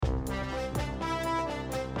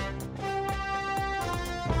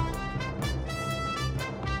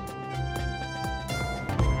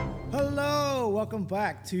welcome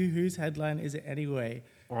back to Whose Headline Is It Anyway?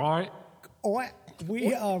 All right.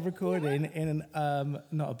 We are recording in an,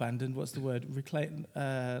 not abandoned, what's the word?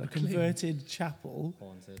 Converted chapel.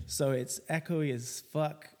 Haunted. So it's echoey as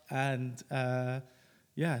fuck. And so,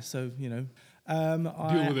 you know. I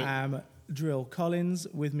with it. am Drill Collins.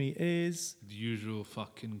 With me is... The usual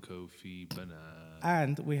fucking Kofi banana.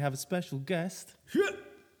 And we have a special guest.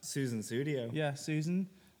 Susan Studio. Yeah, Susan.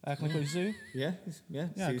 Can I call you Sue? Yeah. Yeah,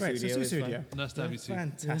 Sue great. So Studio Sue is Studio. Nice to have you, Sue.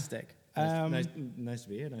 Fantastic. nice to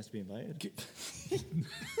be here. Nice to be invited.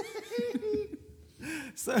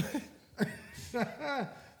 So,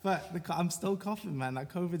 but I'm still coughing, man. That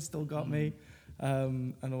COVID still got me,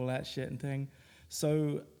 and all that shit and thing.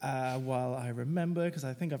 So while I remember, because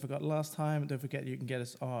I think I forgot last time, don't forget you can get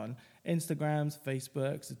us on Instagrams,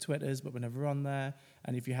 Facebooks, the Twitters, but we're never on there.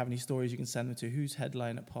 And if you have any stories, you can send them to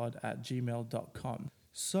whoseheadlinepod@gmail.com.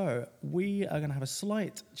 So we are going to have a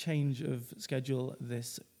slight change of schedule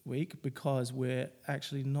this week because we're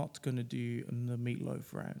actually not going to do the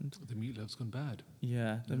meatloaf round. The meatloaf's gone bad.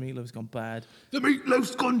 Yeah, the meatloaf's gone bad. The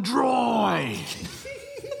meatloaf's gone dry!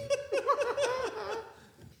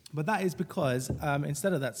 But that is because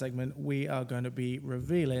instead of that segment, we are going to be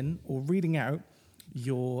revealing or reading out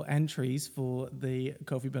your entries for the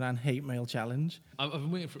Kofi Banana Hate Mail Challenge. I've been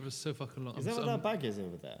waiting for it for so fucking long. Is that what that bag is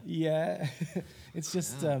over there? Yeah, it's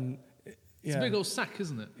just... It's a big old sack,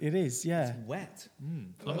 isn't it? It is, yeah. It's wet.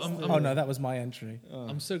 Oh no, that was my entry.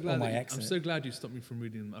 I'm so glad. my I'm exit. so glad you stopped me from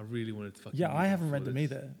reading them. I really wanted to fucking. Yeah, read I them haven't read before them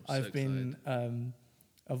this. either. I'm so I've been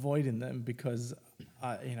avoiding them because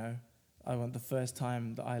I want the first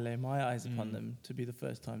time that I lay my eyes upon them to be the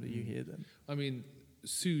first time that you hear them. I mean,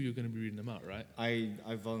 Sue, you're going to be reading them out, right? I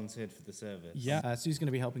volunteered for the service. Yeah, Sue's going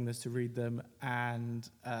to be helping us to read them, and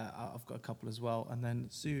I've got a couple as well. And then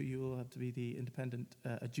Sue, you will have to be the independent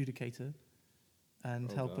adjudicator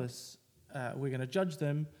and help us. We're going to judge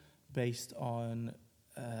them based on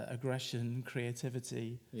aggression,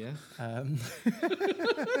 creativity. Yeah.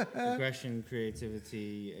 Aggression,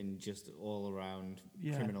 cretivity, and just all around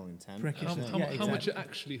criminal intent. Prickishness. How much it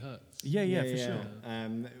actually hurts. Yeah, for sure.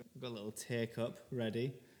 We've got a little tear cup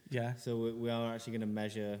ready. Yeah. So we are actually going to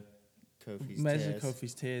measure Kofi's Measure tears.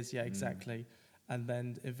 Kofi's tears, yeah, exactly. And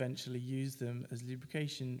then eventually use them as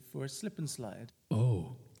lubrication for a slip and slide.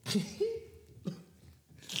 Oh.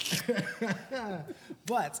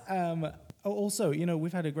 But also,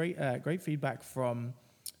 we've had a great feedback from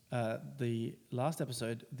the last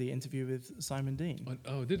episode, the interview with Simon Dean.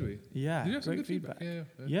 Oh, did we? Yeah, Did you have some great good feedback?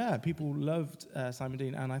 Yeah, people loved Simon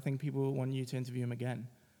Dean, and I think people want you to interview him again.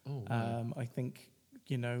 Oh, wow. I think,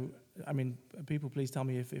 people please tell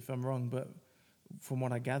me if I'm wrong, but from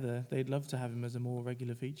what I gather, they'd love to have him as a more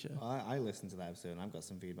regular feature. I listened to that episode, and I've got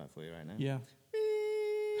some feedback for you right now. Yeah.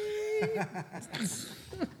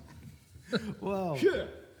 Well, Yeah.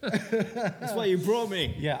 That's why you brought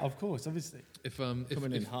me. yeah, of course, obviously.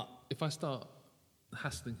 Coming in hot. If I start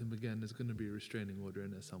hassling him again, there's going to be a restraining order in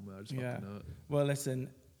there somewhere. I just fucking know it. Well, listen,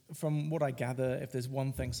 from what I gather, if there's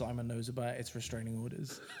one thing Simon knows about, it's restraining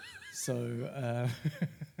orders. So,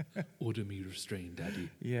 Order me restrained, Daddy.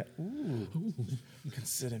 yeah. Ooh.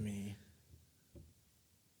 Consider me.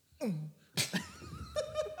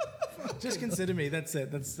 Just consider me. That's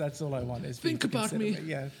it. That's all I want. Is for you Think to about consider me.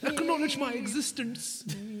 Yeah. Acknowledge my existence.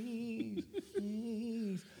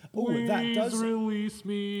 Oh, that does. release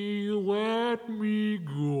me. Let me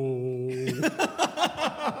go.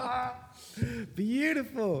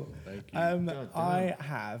 Beautiful. Thank you. I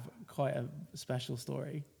have quite a special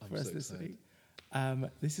story for us so this excited.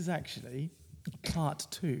 week. This is actually part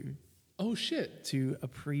 2 Oh shit. to a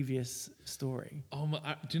previous story. Oh my!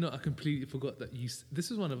 Do you know? I completely forgot that you.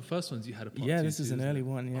 This was one of the first ones you had a part. Yeah, two this is to, an isn't early it?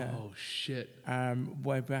 one. Yeah. Oh shit.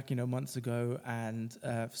 Way back, months ago, and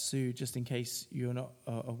Sue, just in case you're not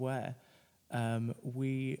aware,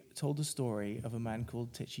 we told the story of a man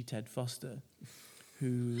called Titchy Ted Foster,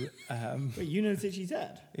 who, Wait, you know Titchy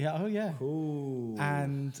Ted? yeah, oh yeah, Cool.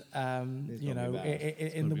 and It's gonna be bad.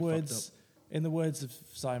 in the gonna be fucked words of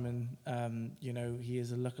Simon, he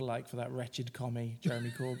is a lookalike for that wretched commie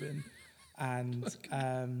Jeremy Corbyn, and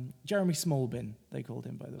Jeremy Smallbin they called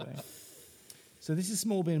him, by the way. So this is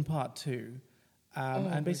Smallbin part 2,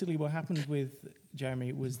 and basically what happened with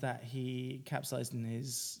Jeremy was that he capsized in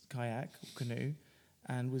his kayak or canoe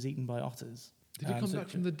and was eaten by otters. Did he come back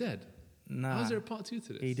from the dead? Nah, How's there a part 2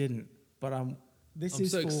 to this? he didn't. But this I'm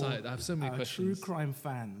is so for excited. I have so many our questions. true crime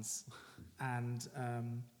fans, and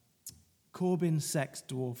Corbyn Sex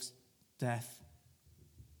Dwarf's death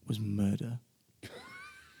was murder.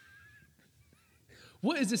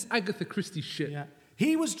 What is this Agatha Christie shit? Yeah,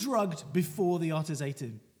 he was drugged before the otters ate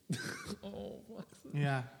him. Oh, what?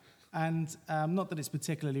 Yeah, And not that it's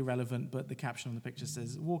particularly relevant, but the caption on the picture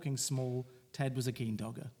says, "Walking small, Ted was a keen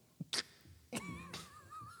dogger."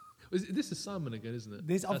 This is Simon again, isn't it?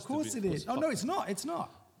 This, of course it is. Oh, no, it's not. It's not.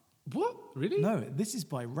 What? Really? No, this is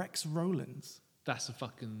by Rex Rowlands. That's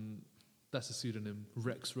a pseudonym,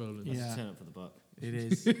 Rex Rowland. Yeah. Let's turn up for the buck. It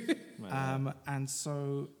is. Right, And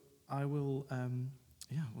so I will,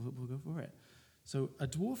 we'll go for it. So a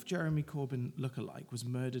dwarf Jeremy Corbyn lookalike was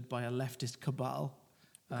murdered by a leftist cabal,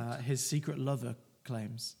 his secret lover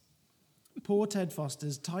claims. Poor Ted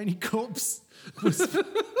Foster's tiny corpse was...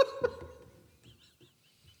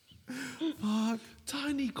 Fuck.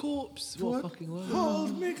 Tiny corpse. What fucking line?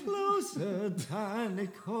 Hold me closer, tiny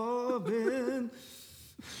Corbyn.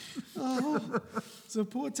 So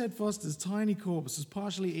poor Ted Foster's tiny corpse was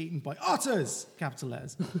partially eaten by otters, capital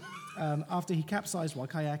letters, after he capsized while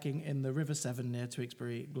kayaking in the River Severn near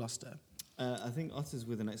Tewkesbury, Gloucester. I think otters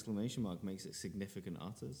with an exclamation mark makes it significant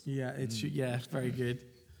otters. Yeah, it's very good.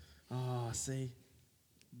 Oh, see,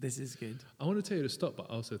 this is good. I want to tell you to stop, but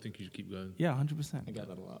I also think you should keep going. Yeah, 100%. I get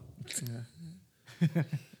that a lot. Yeah.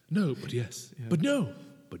 No, but yes. Yeah. But no,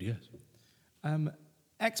 but yes.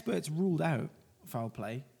 Experts ruled out foul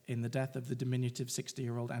play in the death of the diminutive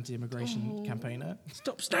 60-year-old anti-immigration campaigner.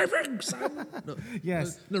 Stop sniping, Sam! No,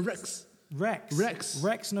 Yes. No, Rex.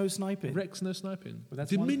 Rex, no sniping. Rex, no sniping. Well,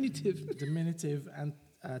 that's Diminutive. Diminutive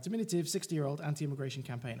 60-year-old anti-immigration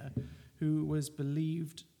campaigner who was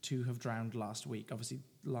believed to have drowned last week. Obviously,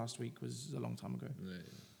 last week was a long time ago.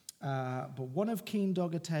 But one of Keen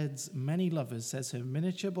Dogger Ted's many lovers says her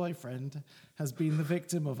miniature boyfriend has been the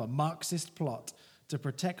victim of a Marxist plot to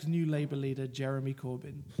protect new Labour leader Jeremy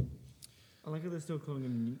Corbyn. I like how they're still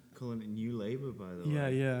calling it New Labour, by the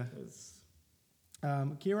way. Yeah.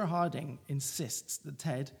 Kira Harding insists that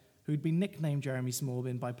Ted, who'd been nicknamed Jeremy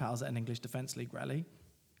Smallbin by pals at an English Defence League rally.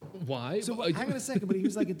 Why? So hang on a second, but he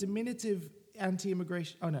was like a diminutive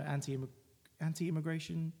anti-immigration. Oh no,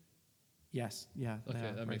 anti-immigration. Yes, yeah.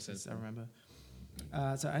 Okay, that makes sense. I remember.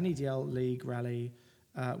 So an EDL League rally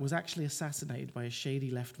was actually assassinated by a shady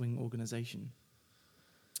left-wing organisation.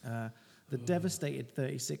 The devastated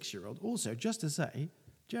 36-year-old. Also, just to say,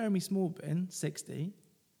 Jeremy Smallbin, 60,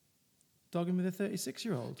 dogging with a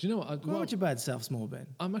 36-year-old. Do you know what? Go with your bad self, Smallbin.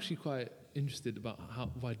 I'm actually quite interested about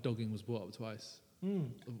why dogging was brought up twice.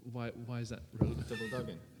 Why is that relevant? Double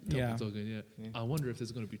dogging. Dogging, yeah. I wonder if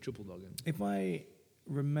there's going to be triple dogging. If I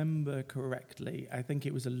remember correctly, I think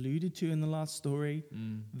it was alluded to in the last story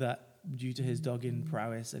that due to his dogging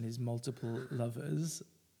prowess and his multiple lovers,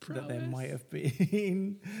 that there might have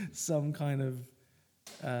been some kind of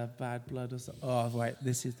bad blood or something. Oh, right,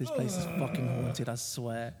 this place is fucking haunted, I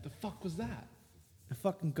swear. The fuck was that? A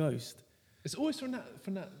fucking ghost. It's always from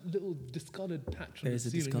that little discolored patch on There's the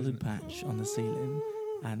a ceiling. discoloured patch on the ceiling,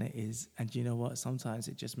 and it is. And you know what? Sometimes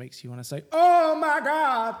it just makes you want to say, "Oh my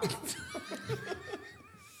God!"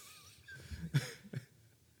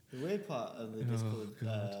 The weird part of the discoloured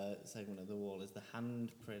segment of the wall is the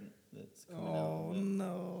handprint that's coming out. Oh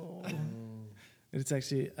no! It's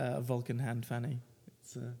actually a Vulcan hand fanny.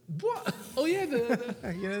 It's What? Oh yeah, you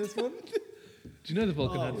know this one. Do you know the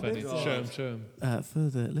Vulcan hand fanny? God. Show him. For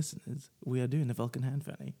the listeners, we are doing a Vulcan hand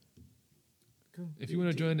fanny. Cool. If you want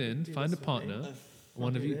to join in, find a partner.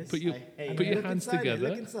 One of you this. put your I put your Look hands inside, together.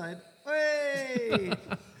 Look inside. Hey!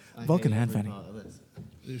 I Vulcan hate hand every fanny. part of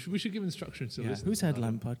this. We should give instructions to Yeah. listeners. Whose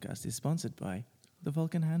Headline podcast is sponsored by the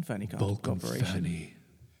Vulcan Hand Fanny Corporation. fanny.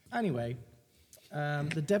 Anyway,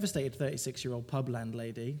 the devastated 36-year-old pub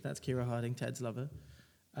landlady, that's Kira Harding, Ted's lover,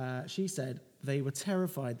 she said they were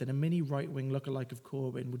terrified that a mini right-wing lookalike of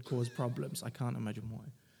Corbyn would cause problems. I can't imagine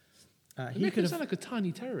why. He could sound like a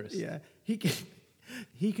tiny terrorist. Yeah, he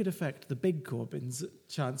could affect the big Corbyn's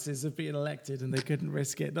chances of being elected, and they couldn't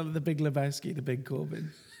risk it. Not the big Lebowski, the big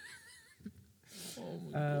Corbyn. Oh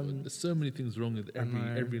my God. There's so many things wrong with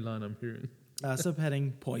every line I'm hearing.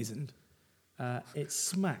 Subheading Poisoned. It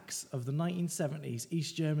smacks of the 1970s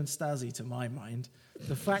East German Stasi to my mind.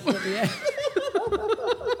 The fact that the...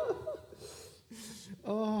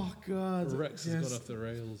 Oh, God. Rex Yes. has gone off the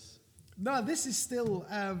rails. No, this is still...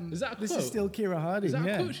 Is that a This quote? is still Kira Harding, Is that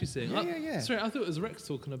yeah. a quote she's saying? Yeah. Sorry, I thought it was Rex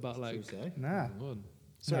talking about like... Should we say? Nah. Oh, God.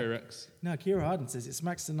 Sorry, No. Rex. No, Kira Harding says it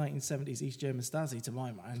smacks the 1970s East German Stasi to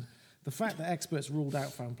my mind. The fact that experts ruled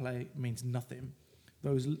out foul play means nothing.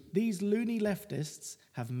 These loony leftists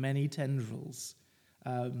have many tendrils.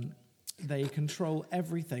 They control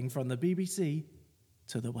everything from the BBC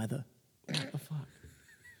to the weather. What the fuck?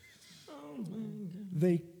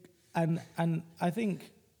 And I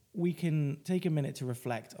think we can take a minute to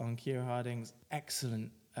reflect on Kira Harding's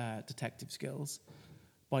excellent detective skills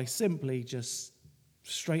by simply just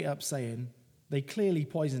straight up saying, They clearly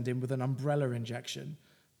poisoned him with an umbrella injection,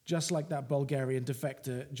 just like that Bulgarian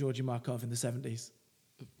defector Georgy Markov in the 70s.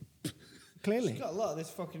 Clearly. She's got a lot of this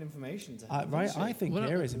fucking information to have, Right? hasn't she? I think When I-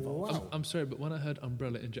 Kira's involved. Wow. I'm sorry, but when I heard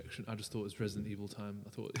umbrella injection, I just thought it was Resident Evil time. I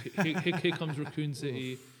thought here comes Raccoon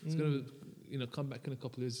City. It's gonna, come back in a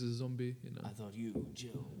couple of years as a zombie. I thought you,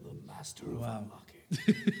 Jill, the master of Wow.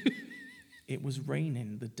 unlocking. It was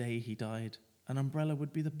raining the day he died. An umbrella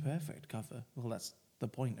would be the perfect cover. Well, that's the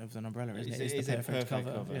point of an umbrella, isn't it? Is the it perfect perfect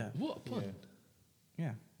cover. cover? Yeah. What a pun!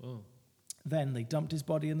 Yeah. Oh, Then they dumped his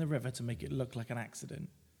body in the river to make it look like an accident.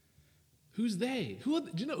 who's they? Who are?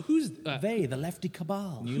 Do you know who's They, the lefty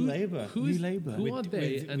cabal. New Labour. Who is, New Labour. Who are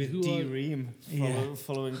they with, and with who D. are Ream Yeah.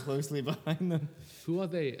 following closely behind them. who are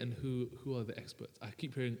they and who are the experts? I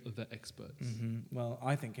keep hearing the experts. Well,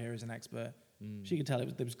 I think Kira's an expert. She could tell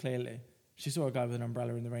it was clearly. She saw a guy with an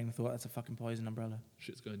umbrella in the rain and thought, that's a fucking poison umbrella.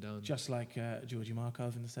 Shit's going down. Just like Georgy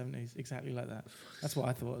Markov in the 70s. Exactly like that. That's what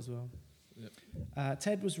I thought as well. Yep.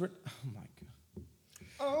 Ted was...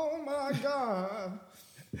 Oh my God.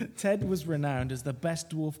 Ted was renowned as the best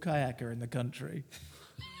dwarf kayaker in the country.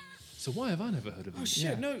 So why have I never heard of him? Oh shit!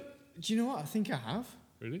 Yeah. No, do you know what? I think I have.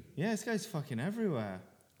 Really? Yeah, this guy's fucking everywhere.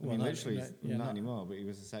 I Well, mean, no, literally, no, yeah, not not- anymore. But he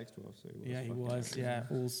was a sex dwarf, so he was. Yeah, he fucking was. everywhere.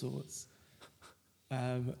 Yeah, all sorts.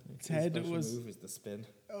 His Ted special was... move is the spin.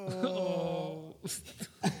 Oh.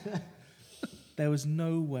 There was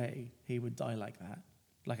no way he would die like that.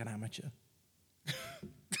 Like an amateur.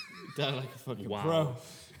 Die like a fucking Wow.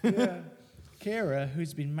 pro. Yeah. Kira,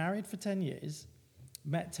 who's been married for 10 years,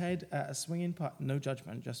 met Ted at a swinging party. No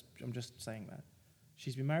judgment, I'm just saying that.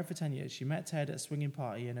 She's been married for 10 years. She met Ted at a swinging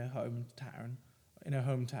party in her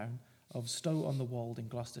hometown of Stow-on-the-Wold in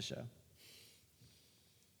Gloucestershire.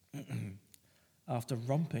 After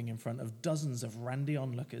romping in front of dozens of randy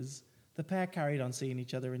onlookers, the pair carried on seeing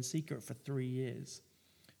each other in secret for 3 years.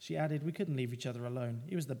 She added, we couldn't leave each other alone.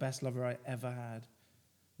 He was the best lover I ever had.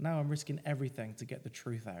 Now I'm risking everything to get the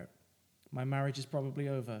truth out. My marriage is probably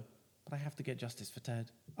over, but I have to get justice for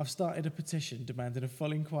Ted. I've started a petition demanding a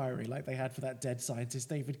full inquiry like they had for that dead scientist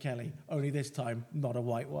David Kelly, only this time not a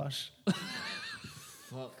whitewash.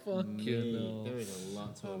 Fuck me. hell. There is a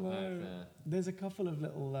lot to unpack there. There's a couple of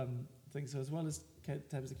little things. So as well as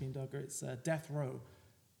Teb's the Keen Dogger, it's Death Row.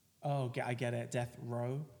 Oh, I get it. Death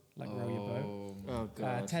Row, like row your boat. Oh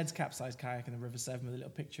god. Ted's capsized kayak in the River Severn with a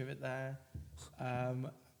little picture of it there. And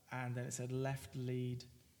then it said left lead,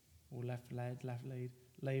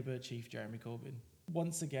 Labour Chief Jeremy Corbyn.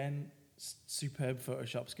 Once again, superb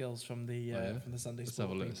Photoshop skills from the from the Sunday Let's Sport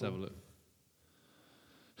have a look. Let's people. have a look.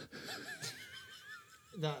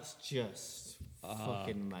 That's just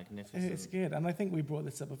fucking magnificent. It's good, and I think we brought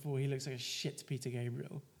this up before. He looks like a shit Peter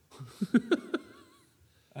Gabriel.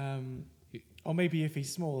 Or maybe if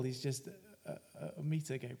he's small, he's just a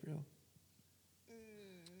meter Gabriel.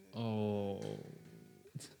 Oh.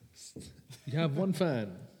 You have one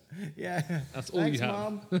fan. Yeah, That's all thanks, you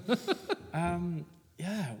have. Mom.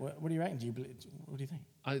 Yeah, what do you reckon? What do you think?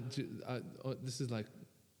 This is like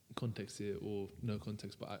context here or no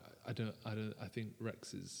context, but I think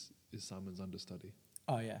Rex is Simon's understudy.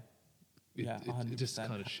 Oh yeah, yeah, It just 100%.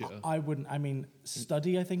 kind of shit. I wouldn't. I mean,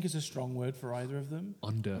 study. I think is a strong word for either of them.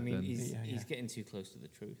 Under I mean, then. he's Yeah. getting too close to the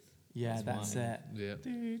truth. Yeah, that's why. it. Yeah.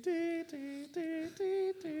 Do, do, do, do,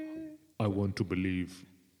 do, do. I want to believe.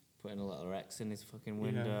 Putting a little Rex in his fucking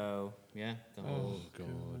window. Yeah, the whole. Oh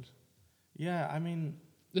God. Yeah, I mean,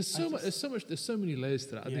 There's so much. There's so many layers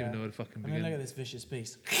to that. I don't Yeah. even know where to fucking I mean, look begin. at this vicious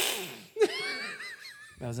beast.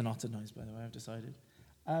 That was an otter noise, by the way. I've decided.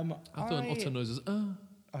 I thought an otter noise was. Oh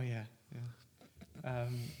yeah, yeah.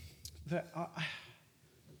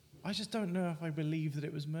 I just don't know if I believe that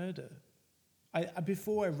it was murder.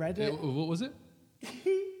 Before I read it, What was it?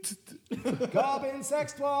 Corbyn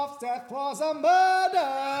sex dwarf's death was a murder.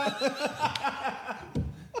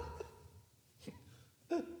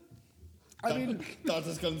 I mean, God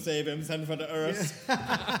has gone save him, send for the earth.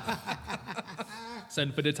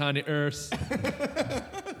 Send for the tiny earth.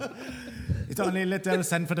 it's only a little,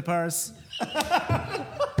 send for the purse.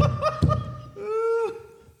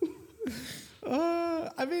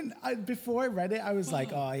 I mean, before I read it, I was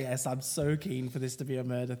like, oh, yes, I'm so keen for this to be a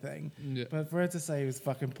murder thing. Yeah. But for her to say he was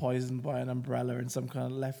fucking poisoned by an umbrella in some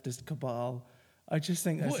kind of leftist cabal, I just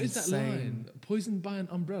think that's What is insane. that line? Poisoned by an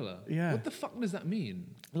umbrella. Yeah. What the fuck does that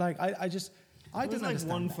mean? Like, I just... I There was don't like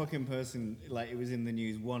understand one that. fucking person, like it was in the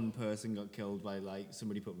news. One person got killed by like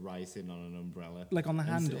somebody put rice in on an umbrella. Like on the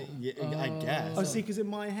And so- handle. yeah, I guess. Oh, see, because in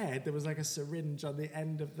my head there was like a syringe on the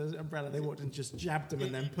end of the umbrella. They walked and just jabbed them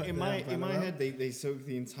and then put in the my umbrella up. head, they soaked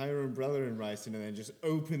the entire umbrella in rice and then just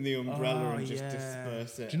opened the umbrella Oh, and just yeah.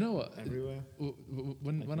 dispersed it. Do you know what? Everywhere.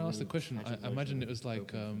 When Like I a asked the really question, tragic I imagine version it was of like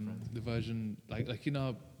Open for Friends. the version, like you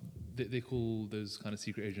know, they call those kind of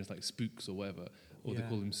secret agents like spooks or whatever, or they Yeah.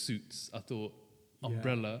 call them suits. I thought Yeah.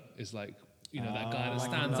 umbrella is like, you know, that guy that like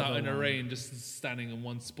stands out another in the one. rain, just standing in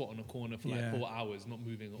one spot on a corner for Yeah. like 4 hours, not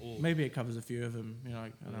moving at all. Maybe it covers a few of them, you know,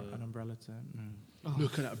 like an umbrella to.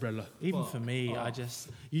 Look at that umbrella. Even for me, I just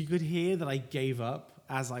you could hear that I gave up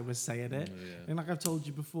as I was saying it, Yeah. and like I've told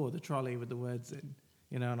you before, the trolley with the words in,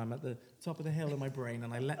 you know, and I'm at the top of the hill in my brain,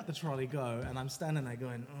 and I let the trolley go, and I'm standing there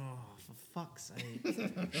going, oh, for fuck's sake.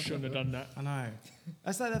 Shouldn't have done that. I know.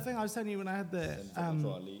 That's like the thing I was telling you when I had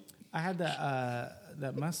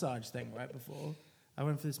that massage thing right before. I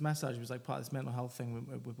went for this massage. It was like part of this mental health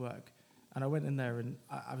thing with work. And I went in there and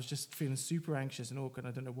I was just feeling super anxious and awkward.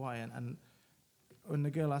 I don't know why. And when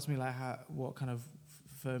the girl asked me like what kind of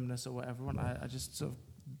firmness or whatever, I just sort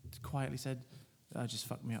of quietly said, just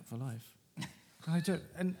fuck me up for life. And I don't,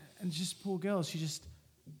 and just poor girl, she just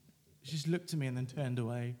looked at me and then turned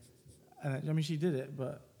away. And I mean, she did it,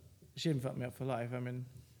 but she didn't fuck me up for life. I mean,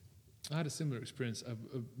 I had a similar experience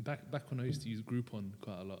back when I used to use Groupon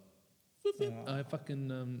quite a lot. I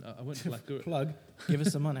fucking I went to like a plug, give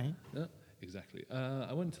us some money. yeah, exactly.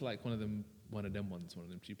 I went to like one of them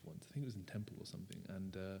cheaper ones. I think it was in Temple or something,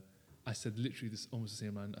 and I said literally this almost the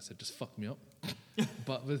same line. I said, "Just fuck me up."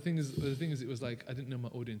 But the thing is, it was like I didn't know my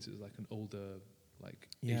audience. It was like an older, like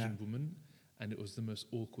Yeah. Asian woman, and it was the most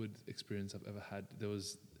awkward experience I've ever had. There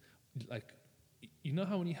was like, you know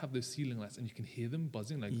how when you have those ceiling lights and you can hear them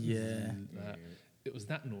buzzing, like Yeah. it was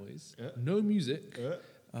that noise. No music.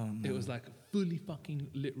 Oh, no. It was like a fully fucking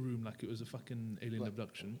lit room, like it was a fucking alien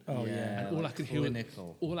abduction. Oh, yeah. And all I could hear,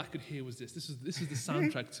 clinical. all I could hear was this. This is the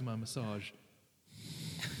soundtrack to my massage.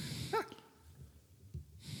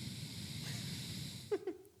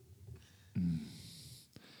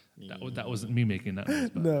 That wasn't me making that noise,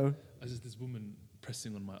 but No. I was just this woman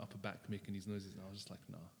pressing on my upper back, making these noises, and I was just like,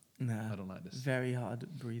 nah, Nah. I don't like this. Very hard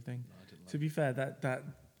breathing. No, I didn't To be fair, that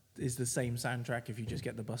is the same soundtrack if you just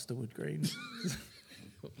get the Buster Wood Green.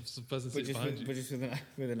 like it. The person But sits just, behind you. with, but just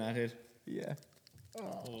with an added. Yeah.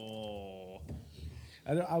 Oh.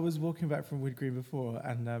 I was walking back from Wood Green before,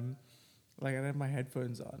 and like I had my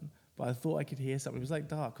headphones on, but I thought I could hear something. It was like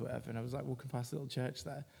dark or whatever, and I was like walking past a little church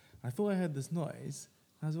there. I thought I heard this noise.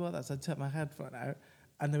 I was like, so I took my headphone out,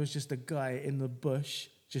 and there was just a guy in the bush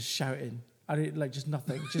just shouting. I didn't like just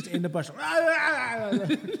nothing, just in the bush.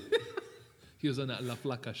 He was on that La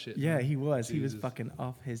Flaca shit. Yeah, man. he was. He was Jesus. fucking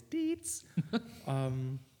off his deets.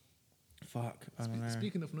 Fuck. I don't know.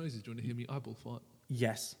 Speaking of noises, do you want to hear me eyeball fart?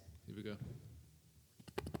 Yes. Here we go.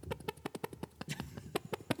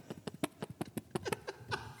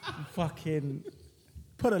 Fucking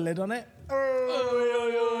put a lid on it.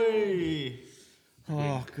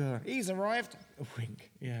 Oh, God. He's arrived. A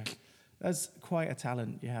wink. Yeah. That's quite a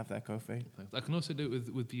talent you have there, Kofi. Thanks. I can also do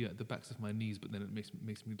it with the backs of my knees, but then it makes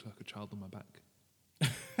me look like a child on my back.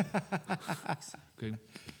 Okay.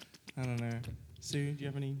 I don't know. Sue, do you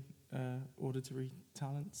have any auditory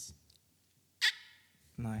talents?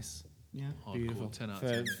 Nice. Yeah. Hardcore, Beautiful. 10 out of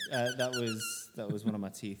For, 10. that was one of my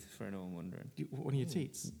teeth, for anyone wondering. One of your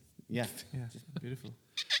teats? Yeah. Yeah. Beautiful.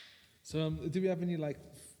 So, do we have any like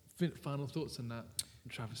final thoughts on that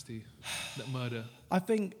travesty, that murder? I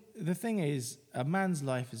think the thing is, a man's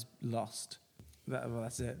life is lost.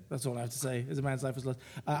 That's it. That's all I have to say. Is a man's life is lost.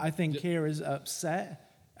 I think Kira's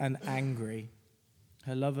upset and angry.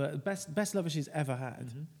 Her lover, best lover she's ever had,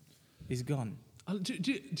 is gone. Do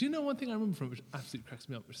you know one thing I remember from it which absolutely cracks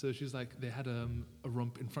me up? So she's like, they had a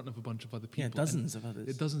romp in front of a bunch of other people. Yeah, dozens of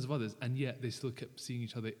others. Dozens of others, and yet they still kept seeing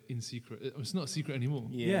each other in secret. It's not a secret anymore.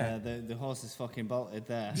 Yeah, the horse is fucking bolted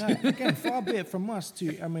there. No, again, far be it from us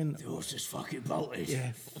to. I mean, The horse is fucking bolted.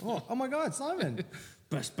 yeah. Oh my God, Simon.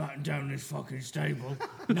 Best batten down this fucking stable.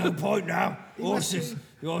 No point now. The horse is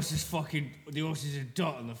a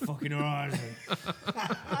dot on the fucking horizon.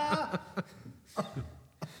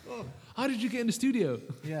 How did you get in the studio?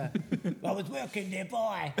 Yeah. I was working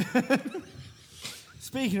nearby.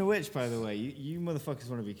 Speaking of which, by the way, you motherfuckers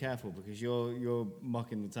want to be careful because you're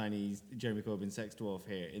mocking the tiny Jeremy Corbyn sex dwarf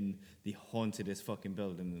here in the hauntedest fucking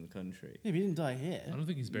building in the country. Yeah, but he didn't die here. I don't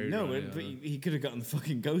think he's buried. No, around here, but no. he could have gotten the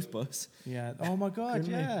fucking ghost bus. Yeah. Oh my God.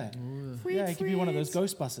 Couldn't he? Yeah. Yeah, he could be one of those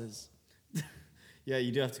Ghostbusters. Yeah,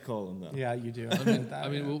 you do have to call them though. Yeah, you do. I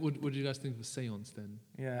mean, what do you guys think of a seance then?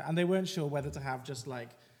 Yeah, and they weren't sure whether to have just like,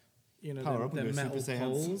 you know, Power up the and go metal Super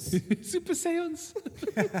Seance. poles. Super seance.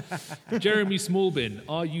 Jeremy Smallbin,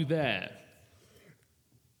 are you there?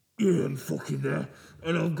 Yeah, I'm fucking there.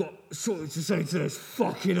 And I've got something to say to those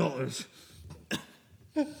fucking otters.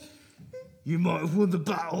 You might have won the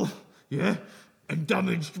battle, yeah? And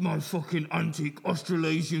damaged my fucking antique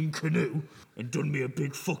Australasian canoe and done me a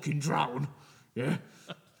big fucking drown, yeah?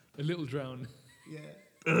 A little drown.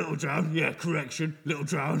 A little drown, yeah, correction, little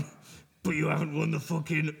drown. But you haven't won the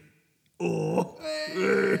fucking oar.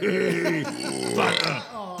 Hey.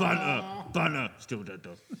 Banter. Still dead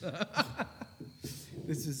though.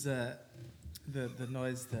 This is the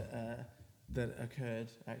noise that occurred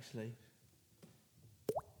actually.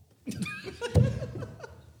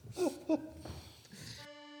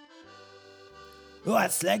 Right,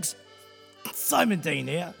 Slegs. Simon Dean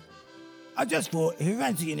here. I just thought, if you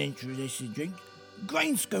fancy an interesting drink,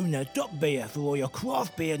 Grain Schooner Dot Beer for all your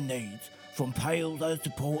craft beer needs. From pales to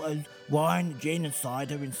porters, wine, gin and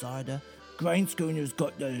cider. Grain Schooner's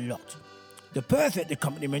got the lot. The perfect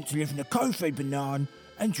accompaniment to live in a cold-free banana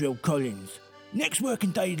and Drill Collins. Next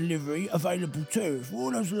working day delivery available too for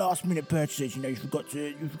all those last-minute purchases. You know, you forgot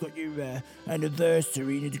your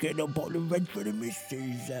anniversary. You need to get a little bottle of red for the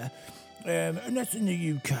missus. And that's in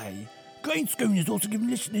the UK. Grain Schooner's also giving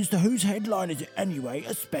listeners to Who's Headliners It Anyway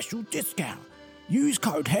a special discount. Use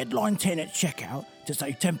code HEADLINE10 at checkout to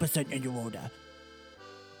save 10% on your order.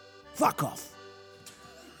 Fuck off.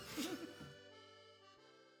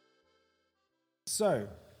 So,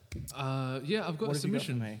 Yeah, I've got What a have you got for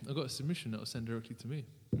submission. me? I've got a submission that was sent directly to me.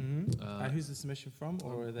 and who's the submission from,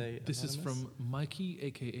 or are they? This is anonymous? from Mikey,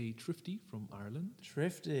 aka Trifty from Ireland.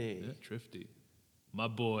 Trifty. Yeah, Trifty. My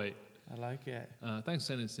boy. I like it. Thanks for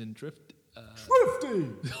sending us in, Trift. Trifty.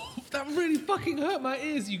 That really fucking hurt my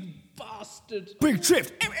ears, you bastard. Big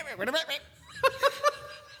Trift.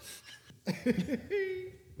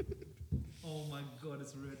 Oh my god,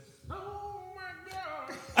 it's red.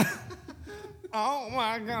 Oh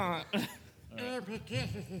my god.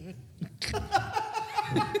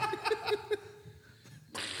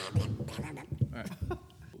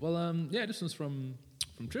 Well, yeah, this one's from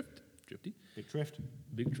Trift. Trifty. Big Trift.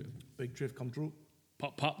 Big Trift. Big Trift come true.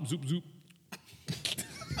 Pop, pop, zoop, zoop.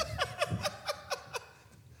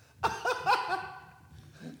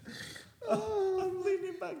 I'm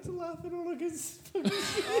leaning back to laugh and all I can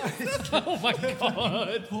Oh my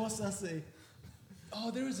god. Poor Sassy. Oh,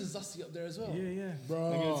 there is a Zussi up there as well. Yeah. I'm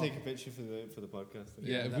gonna take a picture for the podcast.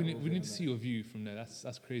 Yeah, that we will need be to see your view from there.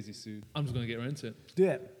 That's crazy, Sue. I'm just gonna get right into it. Do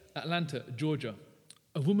it. Atlanta, Georgia.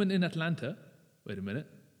 A woman in Atlanta. Wait a minute.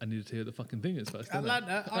 I need to tell you what the fucking thing is first. don't I?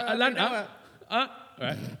 Atlanta. All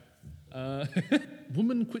right.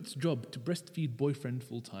 Woman quits job to breastfeed boyfriend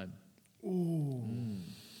full time. Ooh.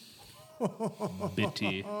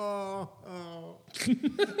 Bitty.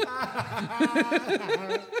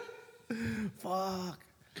 Fuck.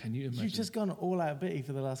 Can you imagine? You've just gone all out bitty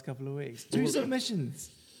for the last couple of weeks. Two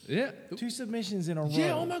submissions. Yeah. Two submissions in a row.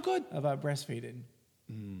 Yeah, oh my God. About breastfeeding.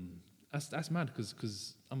 That's mad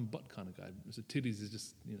because I'm a butt kind of guy. So titties is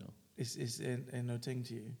just, It's in no thing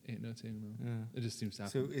to you. ain't no thing, no. Yeah. It just seems to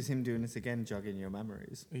So happen. is him doing this again jogging your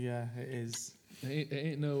memories? Yeah, it is. There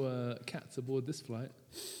ain't no cats aboard this flight.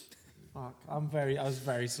 Fuck. I was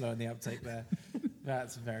very slow in the uptake there.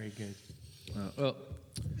 That's very good. Well,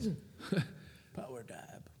 Power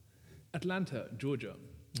dab. Atlanta, Georgia.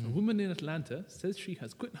 A woman in Atlanta says she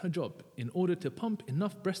has quit her job in order to pump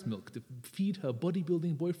enough breast milk to feed her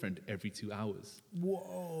bodybuilding boyfriend every 2 hours.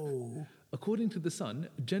 Whoa. According to The Sun,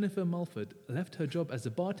 Jennifer Mulford left her job as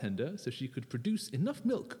a bartender so she could produce enough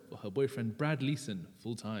milk for her boyfriend Brad Leeson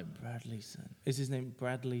full time. Bradley Son. Is his name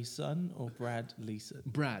Bradley Son or Brad Leeson?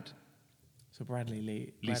 Brad. So Bradley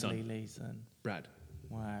Lee. Leeson. Bradley Leeson. Brad.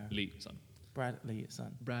 Wow. Leeson. Bradley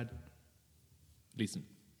Son. Brad Leeson.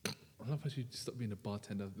 I love how she stopped being a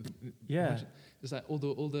bartender. Yeah. Imagine- It's like all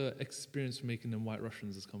the experience from making them White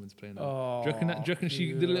Russians has come into play now. Oh, do you reckon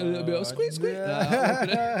she did a little bit of squeak squeak?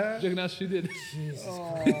 yeah. Do you reckon that's she did?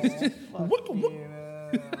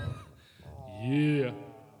 Yeah.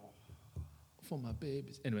 For my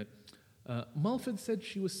babies. Anyway, Mulford said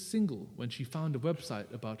she was single when she found a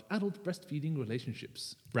website about adult breastfeeding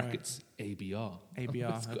relationships. Brackets ABR.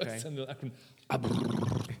 ABR, It's got a okay. similar acronym.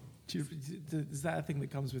 Is that a thing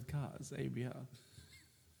that comes with cars? ABR.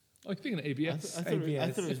 Oh, you're thinking of I ABS? thought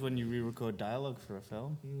ABS. it was when you re-record dialogue for a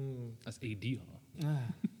film. That's ADR. Ah.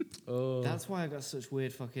 Oh. That's why I got such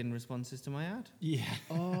weird fucking responses to my ad. Yeah.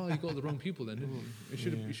 Oh, you got the wrong people then, didn't you?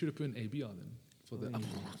 You should have put in ABR then for the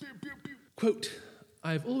quote.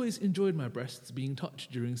 I've always enjoyed my breasts being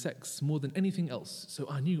touched during sex more than anything else, so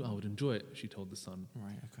I knew I would enjoy it, she told The Sun.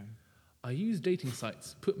 Right, okay. I used dating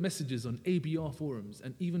sites, put messages on ABR forums,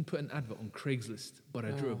 and even put an advert on Craigslist, but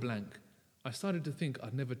I drew a blank. I started to think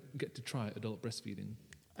I'd never get to try adult breastfeeding.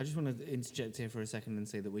 I just want to interject here for a second and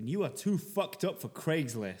say that when you are too fucked up for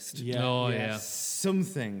Craigslist, Yeah. Oh, yeah. yeah.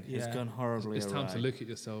 something has Yeah. gone horribly It's time awry. to look at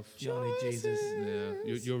yourself. Johnny Jesus.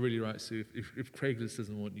 Yeah, you're really right, Sue. If Craigslist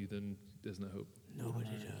doesn't want you, then there's no hope. Nobody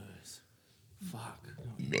does. Fuck.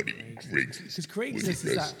 Not even Craigslist. Because Craigslist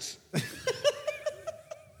is that.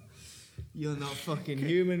 You're not fucking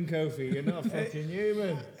human, Kofi. You're not fucking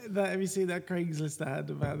human. Have you seen that Craigslist ad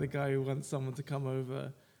about the guy who wants someone to come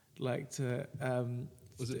over, like to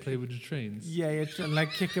Was it Play with the Trains? yeah, and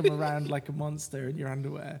like kick him around like a monster in your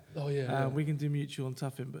underwear. Oh, yeah. We can do mutual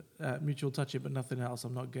touching, but nothing else.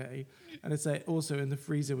 I'm not gay. And it's like also in the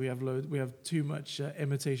freezer we have too much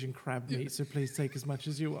imitation crab meat, so please take as much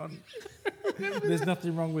as you want. There's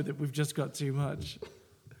nothing wrong with it. We've just got too much.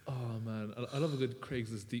 Oh, man. I love a good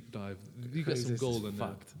Craigslist deep dive. You get some Craigslist gold is in there.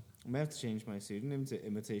 fucked. I may have to change my pseudonym to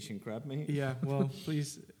Imitation Crab Meat. Yeah, well,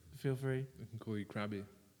 please feel free. I can call you Krabby.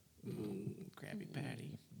 Krabby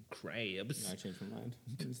Patty. Crabs. I changed my mind.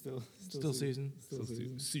 I'm still Susan. Still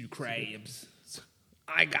Sue Crabs.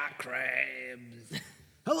 I got crabs.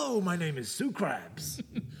 Hello, my name is Sue Krabs.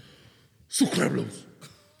 Sucrablos.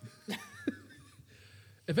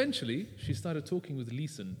 Eventually, she started talking with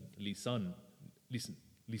Leeson.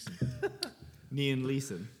 Neon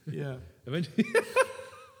Leeson. Yeah. Eventually,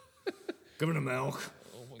 Give me the milk.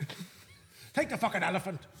 Take the fucking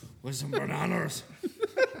elephant. With some bananas.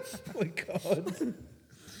 Oh my god.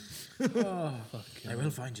 I will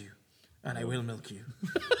find you, and I will milk you.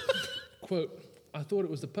 quote, I thought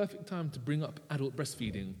it was the perfect time to bring up adult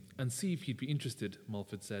breastfeeding and see if he'd be interested,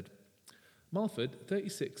 Mulford said. Mulford,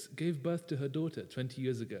 36, gave birth to her daughter 20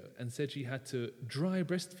 years ago and said she had to dry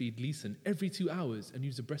breastfeed Leeson every 2 hours and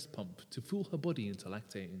use a breast pump to fool her body into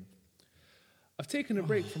lactating. I've taken a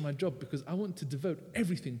break from my job because I want to devote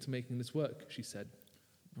everything to making this work, she said.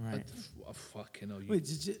 Right. Fucking hell. Wait,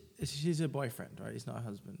 she's a boyfriend, right? He's not a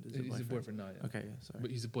husband. He's a boyfriend now, yeah. Okay, yeah, sorry.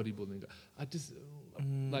 But he's a bodybuilding guy. I just,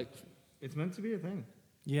 like, It's meant to be a thing.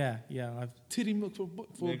 Yeah. titty milk for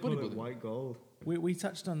They call it bodybuilding. white gold. We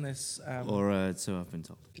touched on this. Or so I've been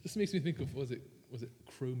told. This makes me think of, was it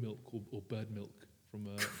crow milk or bird milk from...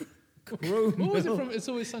 Crow what was it from? It's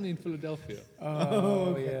Always Sunny in Philadelphia.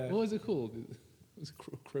 Oh, yeah. What was it called? It was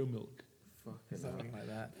crow milk. Something like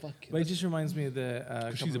that. Fucking But it just reminds me of the a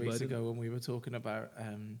she's couple a of weeks bird, ago when we were talking about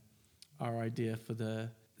our idea for the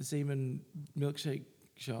semen milkshake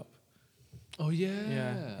shop. Oh, yeah.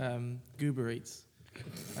 Yeah. Goober Eats.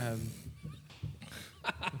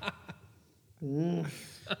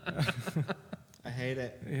 I hate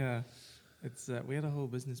it. Yeah. It's we had a whole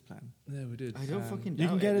business plan. Yeah, we did. I don't fucking You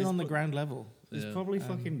can doubt get it There's on the pro- ground level. There's Yeah. probably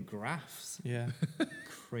fucking graphs. Yeah.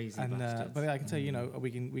 Crazy And bastards. but I can tell you,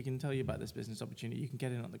 we can tell you about this business opportunity. You can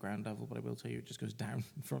get in on the ground level, but I will tell you, it just goes down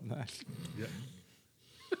from there. Yeah.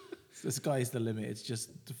 The sky's the limit. It's just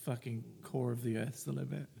the fucking core of the earth's the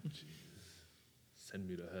limit. Send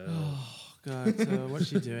me to hell. Oh God! So what's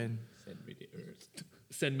she doing? Send me to Earth.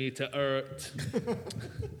 Send me to Earth.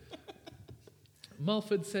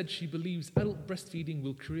 Mulford said she believes adult breastfeeding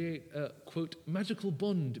will create a, quote, magical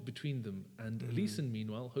bond between them, and Leeson,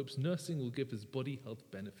 meanwhile, hopes nursing will give his body health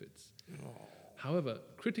benefits. However,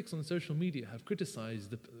 critics on social media have criticized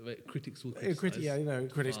the... critics will criticize. Critics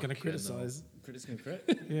going to Fucking hell. criticize. Critics can crit.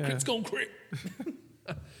 Yeah. Crits gon' crit.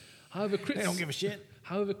 However, crits... They don't give a shit.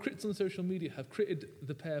 However, crits on social media have critted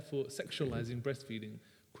the pair for sexualizing breastfeeding.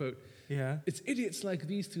 Quote, Yeah. it's idiots like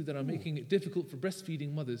these two that are making it difficult for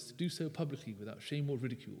breastfeeding mothers to do so publicly without shame or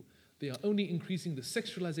ridicule. They are only increasing the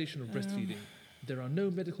sexualization of breastfeeding. There are no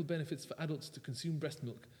medical benefits for adults to consume breast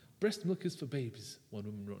milk. Breast milk is for babies, one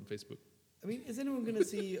woman wrote on Facebook. I mean, is anyone going to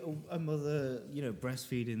see a mother,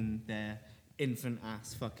 breastfeeding their infant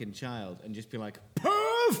ass fucking child and just be like,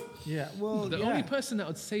 perv? Yeah. Well, The only person that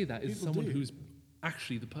would say that is People someone do. who's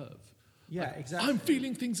actually the perv. Yeah, exactly. I'm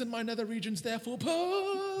feeling things in my nether regions, therefore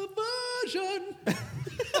perversion.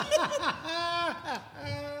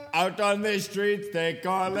 Out on the streets, they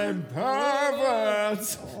call him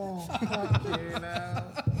perverts.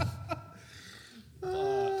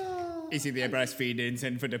 Is he there breastfeeding?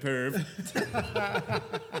 Send for the perv.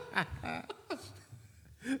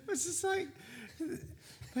 It's just like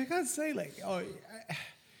I can't say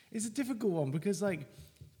it's a difficult one because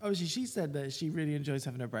obviously she said that she really enjoys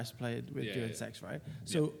having her breast played with doing sex, right?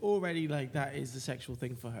 So already that is the sexual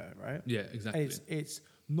thing for her, right? Yeah, exactly. It's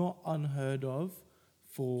not unheard of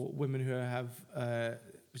for women who have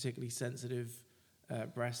particularly sensitive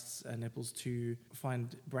breasts and nipples to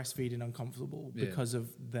find breastfeeding uncomfortable Yeah. because of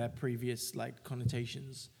their previous like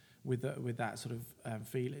connotations with that sort of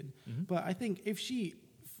feeling. But I think if she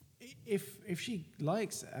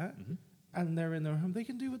likes it and they're in their home, they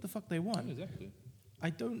can do what the fuck they want. Exactly. I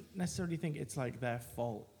don't necessarily think it's like their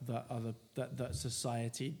fault that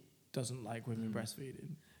society doesn't like women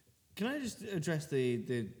breastfeeding. Can I just address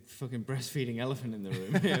the fucking breastfeeding elephant in the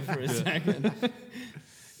room here for a second?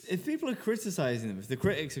 If people are criticizing them, if the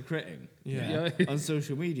critics are critting on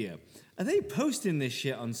social media, are they posting this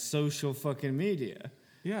shit on social fucking media?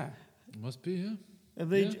 Yeah. Must be, yeah. Are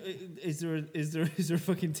they? Is there a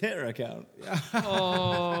fucking Twitter account?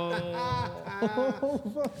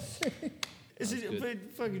 But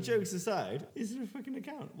fucking jokes aside, is there a fucking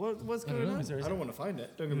account? What's going on? Is there- I don't want to find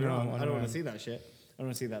it. Don't get me No, wrong. I don't want no. to see that shit. I don't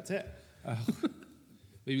want to see that tit.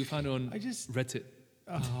 Maybe we find it on I just- Reddit.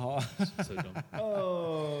 Oh, So dumb.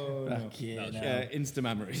 Oh, no. fucking hell. Insta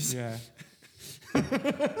memories. Yeah.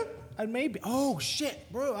 And maybe, oh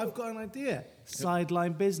shit, bro, I've got an idea.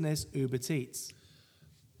 Sideline business, Uber Eats.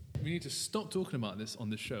 We need to stop talking about this on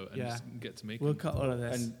the show and Yeah. just get to making. We'll cut all of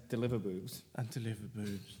this And deliver boobs. and deliver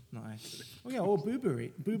boobs. Nice. Oh yeah, or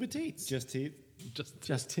Boober Teats. Just teeth.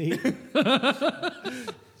 Just teat.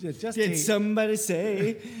 Just Did teat. somebody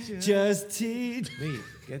say just teeth? Me,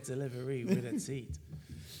 get delivery with a teat.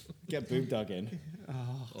 Get boob dog in.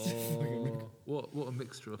 Oh, what a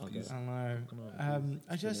mixture of these. I know.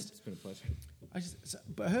 It's been a pleasure.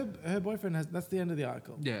 But her boyfriend has. That's the end of the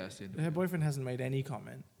article. Yeah, I've seen it. Her boyfriend hasn't made any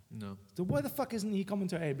comment. No. So why the fuck isn't he coming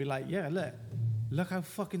to her and be like, yeah, look how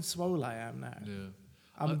fucking swole I am now. Yeah.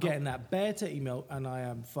 I'm getting that bare titty milk and I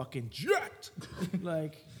am fucking jacked.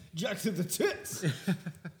 Like, Jack to the tits.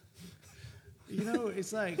 you know,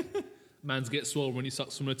 it's like, Man's get swole when he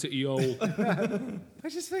sucks from a titty hole. I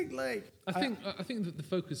just think like, I think that the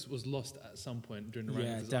focus was lost at some point during the writing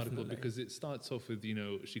Yeah, of this article definitely. because it starts off with,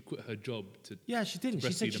 she quit her job to. yeah, she didn't. She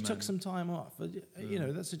breastfeed said a she man. took some time off. But, you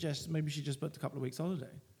know, that suggests maybe she just booked a couple of weeks holiday.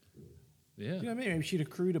 Yeah. You know what I mean? Maybe she'd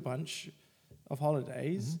accrued a bunch of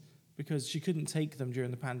holidays because she couldn't take them during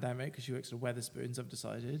the pandemic because she works at Weatherspoons, I've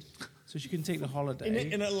decided. So she couldn't take the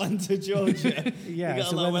holiday. In Atlanta, Georgia. Yeah, They got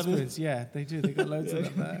so a lot of Weatherspoons, yeah, they do. They got loads of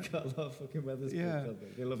them there. They got a lot of fucking Weatherspoons. Yeah. don't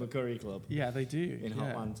they? They love a curry club Yeah, they do. in yeah.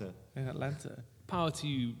 Atlanta. In Atlanta. Power to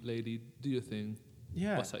you, lady. Do your thing.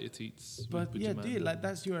 Yeah. Bust out your teats. But with yeah, your man. dude, like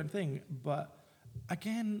that's your own thing. But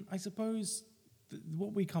again, I suppose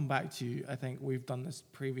what we come back to, I think we've done this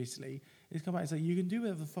previously, is come back and say you can do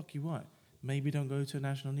whatever the fuck you want. Maybe don't go to a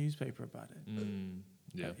national newspaper about it.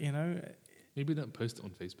 Yeah. You know, Maybe don't post it on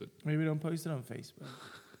Facebook. maybe don't post it on Facebook.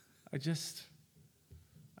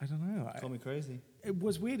 I don't know. Call me crazy.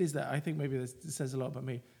 What's weird is that I think maybe this says a lot about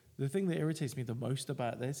me. The thing that irritates me the most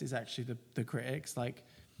about this is actually the critics, like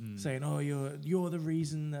saying, "Oh, you're the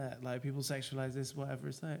reason that like people sexualize this, whatever."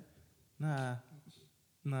 It's like, nah.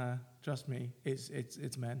 Trust me,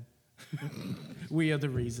 it's men. We are the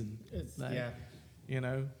reason. Like, Yeah. you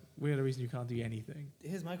know, we are the reason you can't do anything.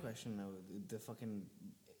 Here's my question though: the fucking,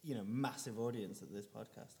 massive audience that this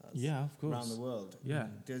podcast has. Yeah, of course. Around the world. Yeah.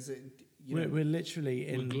 Does it? We're literally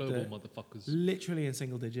We're in global motherfuckers. literally in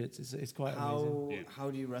single digits. It's quite amazing.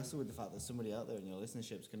 How do you wrestle with the fact that somebody out there in your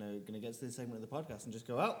listenership's gonna get to this segment of the podcast and just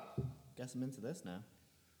go, oh, guess I'm into this now.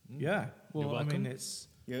 Yeah. Well, You're I mean, welcome. it's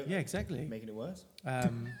Yeah. yeah, exactly. Making it worse.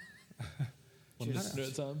 One listener at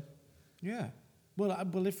a time. Yeah. Well,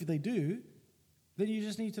 if they do, then you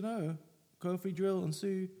just need to know, Kofi, Drill, and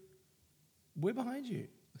Sue, we're behind you.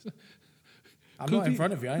 I'm not in Kofi-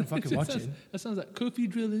 front of you. I ain't fucking watching. That sounds like Kofi,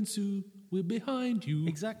 Drill, and Sue. We're behind you.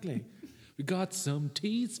 Exactly. We got some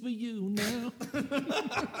teas for you now.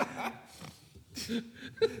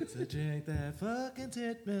 To drink that fucking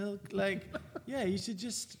tit milk. Like, yeah, you should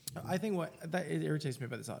just. I think what that irritates me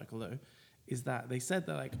about this article though, is that they said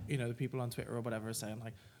that like the people on Twitter or whatever are saying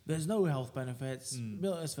like there's no health benefits,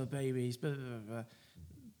 milk is for babies, blah blah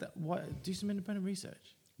blah. What? Do some independent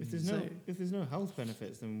research. If there's no health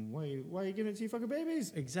benefits, then why are you giving it to your fucking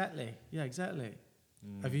babies? Exactly. Yeah, exactly.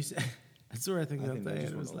 Have you seen? I saw a thing the other day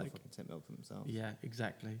and it was like, fucking tit milk for themselves. yeah,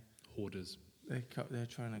 exactly. Hoarders. They're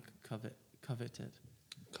trying to covet it.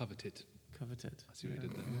 Coveted. I see what you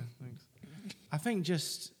did there. Yeah, thanks. I think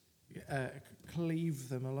just cleave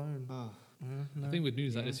them alone. I think with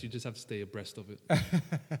news like this, you just have to stay abreast of it.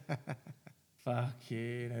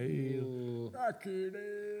 Fucking hell. Fucking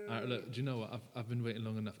hell. All right, look, do you know what? I've been waiting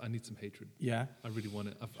long enough. I need some hatred. Yeah. I really want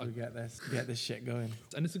it. Should we get this shit going?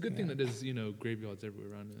 And it's a good thing that there's, graveyards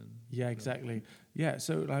everywhere around. And, Yeah, exactly. Yeah,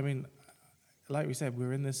 so I mean, like we said,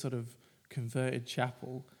 we're in this sort of converted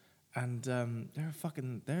chapel, And there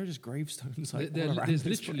are just gravestones like all around there's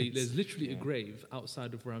this literally place. a grave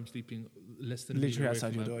outside of where I'm sleeping, less than Literally a meter away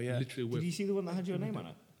outside from your door, yeah. Literally Did you see the one that had your name on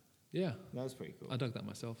it? yeah. That was pretty cool. I dug that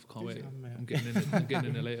myself. Can't wait. Oh, man. I'm getting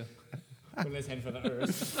in there later. Well, let's head for the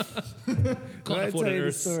earth. Can't I afford tell the you the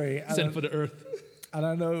earth. story, Send for the earth. And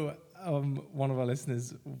I know one of our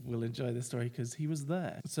listeners will enjoy this story because he was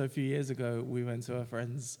there. So a few years ago, we went to a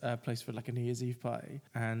friend's place for like a New Year's Eve party,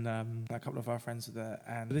 and a couple of our friends were there.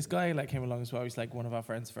 And this guy like came along as well. He's like one of our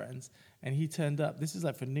friends' friends, and he turned up. This is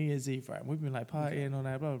like for New Year's Eve, right? We've been like partying all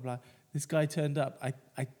night, blah blah blah. This guy turned up.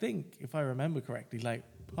 I think if I remember correctly, like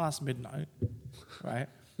past midnight, right?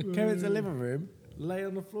 Came into the living room. Lay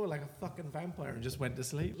on the floor like a fucking vampire and just went to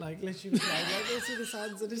sleep. Like literally, like this in his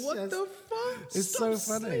hands and his chest. What the fuck? It's Stop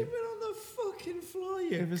so funny. sleeping on the fucking floor,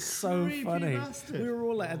 you It was so creepy funny. bastard. We were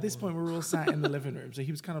all like, at this point, we were all sat in the living room, so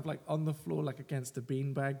he was kind of like on the floor, like against a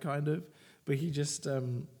beanbag, kind of. But he just,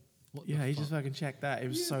 he just fucking checked that. It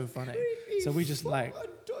was so funny. So we just like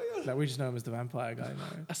we just know him as the vampire guy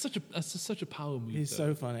now. That's such a power move. He's though.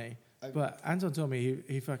 so funny. But Anton told me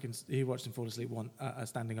he watched him fall asleep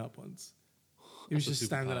standing up once. He was That's a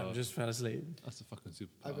just standing up superpower. and just fell asleep. That's a fucking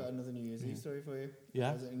superpower. I've got another New Year's Eve story for you. Yeah?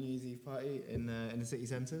 I was at a New Year's Eve party in the city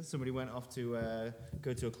centre. Somebody went off to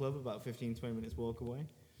go to a club about 15, 20 minutes walk away.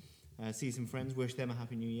 See some friends, wish them a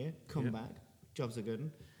Happy New Year, come back, jobs are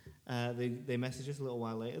good. They message us a little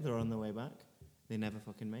while later, they're on their way back. They never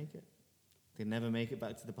fucking make it. They never make it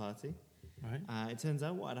back to the party. Right. It turns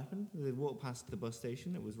out what had happened, they walked past the bus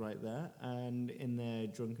station, it was right there, and in their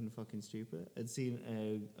drunken fucking stupor, had seen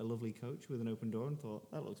a lovely coach with an open door and thought,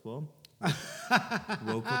 that looks warm.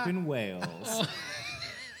 Woke up in Wales.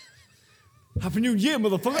 Happy New Year,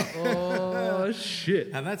 motherfucker! Oh shit!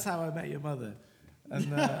 And that's how I met your mother. And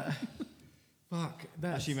fuck,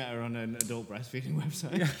 that's Actually met her on an adult breastfeeding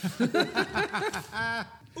website.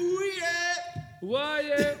 Ooh yeah!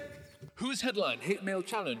 Why? Whose headline? Hate mail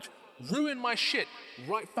challenge. Ruin my shit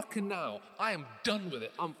right fucking now. I am done with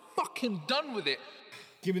it. I'm fucking done with it.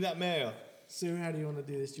 Give me that mail. So how do you want to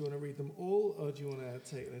do this? Do you want to read them all, or do you want to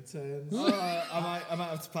take their turns? I might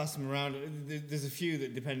have to pass them around. There's a few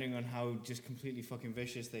that, depending on how just completely fucking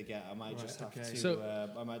vicious they get, I might just have okay. to. So-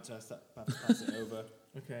 I might just have to pass it over.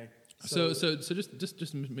 Okay. So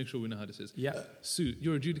just make sure we know how this is. Yeah. Sue,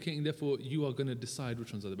 you're adjudicating. Therefore, you are going to decide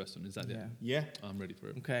which ones are the best one. Is that Yeah. it? Yeah. I'm ready for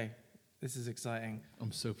it. Okay. This is exciting.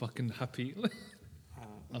 I'm so fucking happy.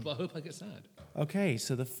 I hope I get sad. Okay,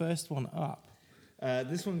 so the first one up.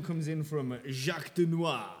 This one comes in from Jacques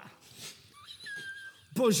Denoir.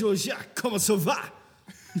 Bonjour Jacques, comment ça va?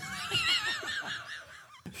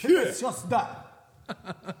 It's just that.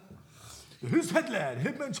 Whose headline?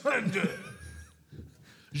 Hitman Challenger.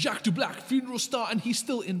 Jacques Dublac, funeral star, and he's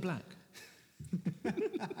still in black.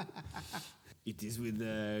 It is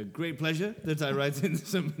with great pleasure that I write in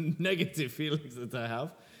some negative feelings that I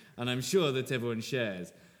have, and I'm sure that everyone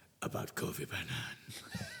shares, about Kofi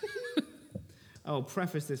Annan. I'll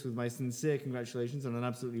preface this with my sincere congratulations on an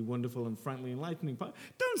absolutely wonderful and frankly enlightening part.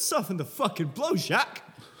 Don't soften the fucking blow, Jacques!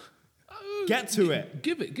 Get to it.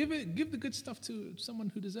 Give the good stuff to someone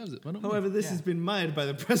who deserves it. Why not me? However, this has been mired by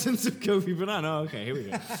the presence of Kofi Banana. Oh, okay, here we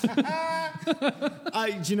go.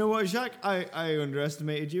 Do you know what, Jacques? I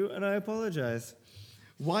underestimated you, and I apologize.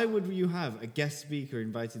 Why would you have a guest speaker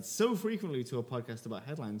invited so frequently to a podcast about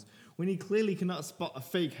headlines when he clearly cannot spot a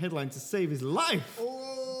fake headline to save his life?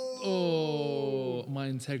 Oh, my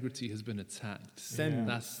integrity has been attacked. Send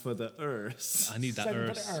That's for the earth. I need that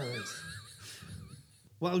earth.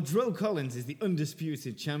 While Drill Collins is the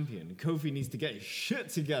undisputed champion, Kofi needs to get his shit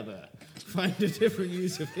together. Find a different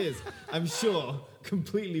use of his, I'm sure,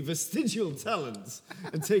 completely vestigial talents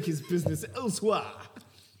and take his business elsewhere.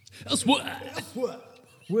 Elsewhere.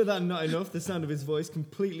 Were that not enough, the sound of his voice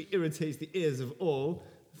completely irritates the ears of all.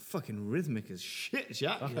 Fucking rhythmic as shit,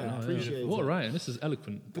 Jack. I appreciate All it. right, this is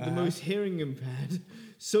eloquent. But the most hearing impaired,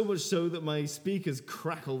 so much so that my speakers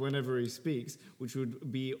crackle whenever he speaks, which would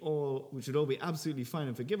all be absolutely fine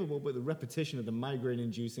and forgivable, but the repetition of the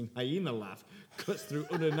migraine-inducing hyena laugh cuts through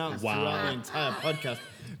unannounced throughout the entire podcast,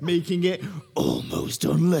 making it almost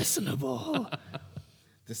unlistenable.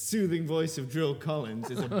 The soothing voice of Drill Collins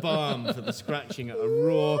is a balm for the scratching at a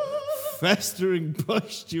raw, festering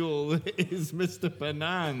pustule that is Mr.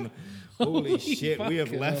 Banan. Holy shit, we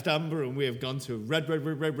have left Amber and we have gone to red.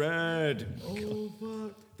 Oh,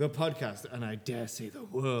 fuck. The podcast, and I dare say the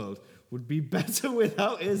world, would be better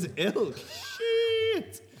without his ilk.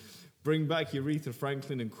 Shit. Bring back Aretha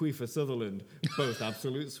Franklin and Queefer Sutherland, both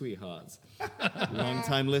absolute sweethearts.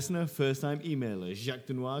 Long-time listener, first-time emailer, Jacques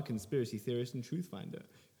Denoir, conspiracy theorist and truth finder.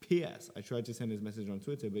 P.S. I tried to send his message on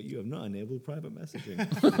Twitter, but you have not enabled private messaging.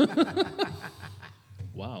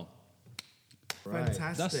 Wow.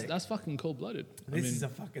 Fantastic. That's fucking cold-blooded. This is a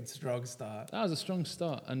fucking strong start. That was a strong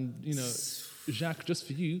start. And, you know, Jacques, just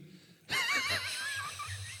for you...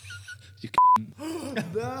 you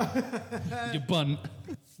you bunt.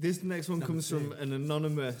 This next one comes from an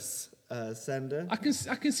anonymous sender. I can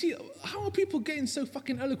see... How are people getting so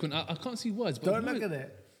fucking eloquent? I can't see words. But Don't look at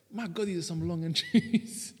it. My God, these are some long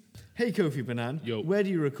entries. Hey, Kofi Banan. Yo. Where do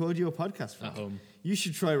you record your podcast from? At home. You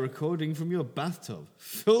should try recording from your bathtub,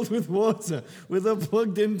 filled with water, with a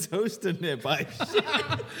plugged-in toaster nearby.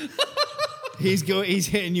 He's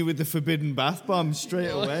hitting you with the forbidden bath bomb straight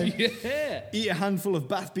away. Yeah. Eat a handful of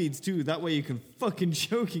bath beads too. That way you can fucking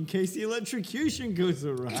choke in case the electrocution goes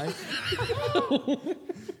awry.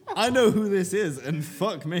 I know who this is, and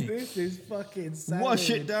fuck me. This is fucking savage. Wash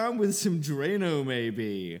it down with some Drano,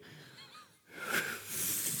 maybe.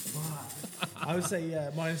 I would say,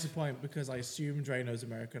 yeah, minus a point because I assume Drano's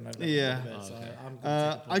American. I've never Yeah. heard of it, so I'm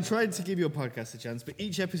gonna take a I tried to give your podcast a chance, but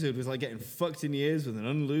each episode was like getting fucked in the ears with an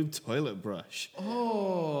unlubed toilet brush.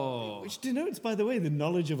 Oh. Which denotes, by the way, the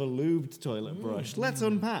knowledge of a lubed toilet brush. Let's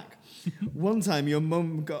unpack. One time, your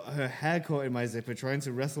mum got her hair caught in my zipper trying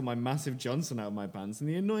to wrestle my massive Johnson out of my pants, and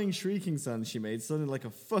the annoying shrieking sound she made sounded like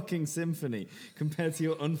a fucking symphony compared to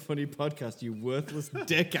your unfunny podcast, you worthless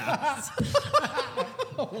dick ass.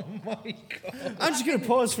 Oh my God. I'm just going to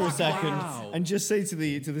pause for a second and just say to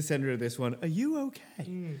the sender of this one, are you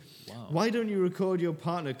okay? Wow. Why don't you record your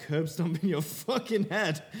partner curb stomping your fucking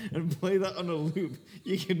head and play that on a loop?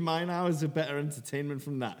 You can mine hours of better entertainment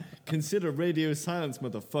from that. Consider radio silence,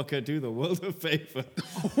 motherfucker. Do the world a favor.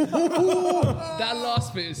 That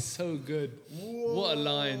last bit is so good. Whoa. What a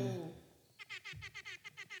line.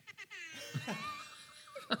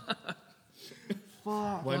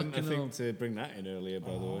 Why didn't I think to bring that in earlier,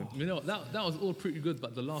 by the way? You know, that was all pretty good,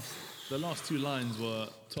 but the last two lines were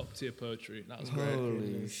top tier poetry. That was great.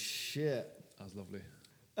 Holy shit. That was lovely.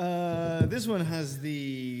 This one has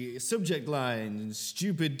the subject line,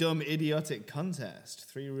 stupid, dumb, idiotic contest.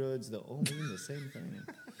 3 words that all mean the same thing.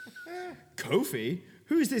 Kofi?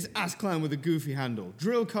 Who's this ass clown with a goofy handle?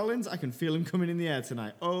 Drill Collins? I can feel him coming in the air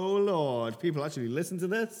tonight. Oh, Lord. People actually listen to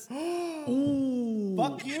this? Ooh.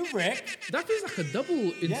 Fuck you, Rick. That feels like a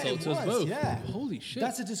double insult to us both. Yeah. Holy shit.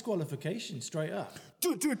 That's a disqualification, straight up.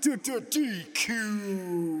 DQ.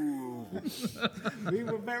 We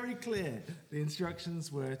were very clear. The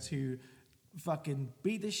instructions were to fucking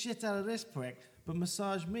beat the shit out of this prick, but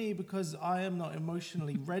massage me because I am not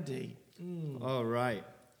emotionally ready. All right.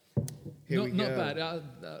 Here we go. Not bad.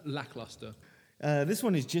 Lackluster. This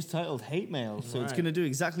one is just titled Hate Mail, so it's Right. going to do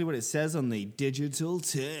exactly what it says on the digital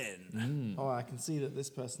tin. Oh, I can see that this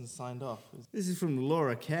person signed off. This is from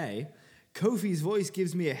Laura K. Kofi's voice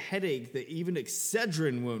gives me a headache that even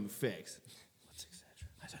Excedrin won't fix. What's Excedrin?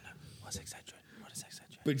 I don't know. What's Excedrin? What is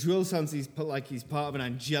Excedrin? But Drill sounds like he's part of an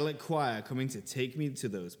angelic choir coming to take me to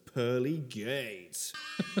those pearly gates.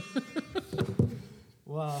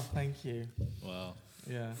 Wow, thank you. Wow.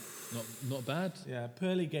 Yeah. Not bad. Yeah,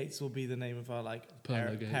 Pearly Gates will be the name of our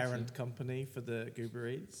Pearly Gates, parent company for the Goober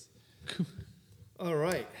Eats. All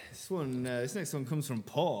right, this next one comes from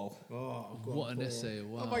Paul. What an essay.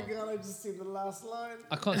 Wow. Oh my god, I just see the last line.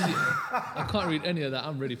 I can't read any of that.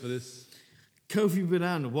 I'm ready for this. Kofi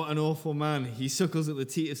Banan, what an awful man. He suckles at the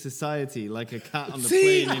teat of society like a cat on the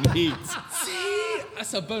plane in heat.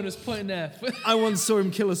 That's a bonus point there. I once saw him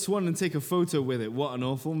kill a swan and take a photo with it. What an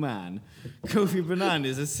awful man. Kofi Banan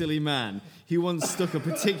is a silly man. He once stuck a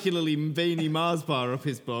particularly veiny Mars bar up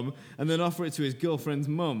his bum and then offered it to his girlfriend's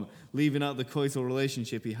mum, leaving out the coital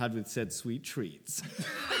relationship he had with said sweet treats.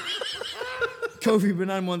 Kofi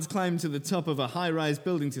Banan once climbed to the top of a high-rise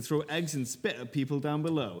building to throw eggs and spit at people down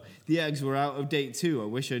below. The eggs were out of date too. I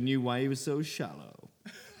wish I knew why he was so shallow.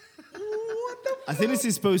 I think this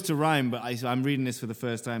is supposed to rhyme, but I'm reading this for the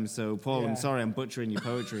first time, so Paul, Yeah. I'm sorry I'm butchering your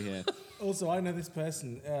poetry here. Also, I know this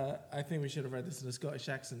person. I think we should have read this in a Scottish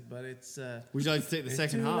accent, but it's... Would you like to take the it's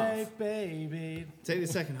second too half? late, baby. Take the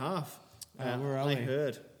second half. Where are I we?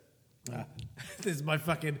 heard. This is my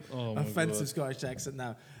fucking Oh my offensive God. Scottish accent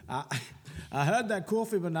now. I heard that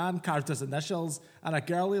Kofi Banan carved his initials and a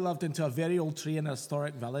girl he loved into a very old tree in a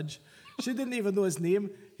historic village. She didn't even know his name.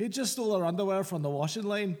 He just stole her underwear from the washing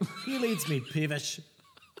line. He leads me peevish.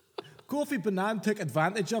 Kofi Banan took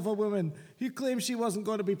advantage of a woman. He claimed she wasn't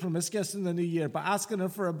going to be promiscuous in the new year, but asking her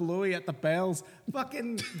for a blowy at the bells.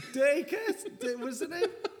 Fucking Day Kirsty. What was the name?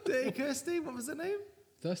 Day Kirsty? What was the name?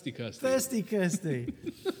 Thirsty Kirsty. Thirsty Kirsty.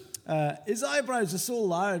 His eyebrows are so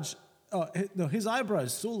large. Oh, no, his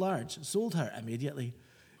eyebrows so large. Sold her immediately.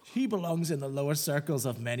 He belongs in the lower circles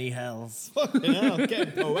of many hells. Fucking hell,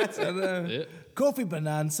 getting poetic. Yeah. Kofi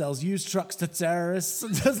Banan sells used trucks to terrorists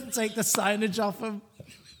and doesn't take the signage off them.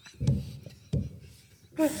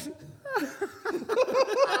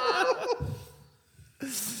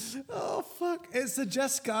 Oh fuck! It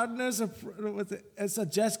suggests gardeners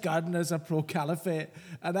are pro-caliphate,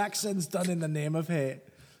 and actions done in the name of hate.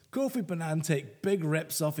 Kofi Banan take big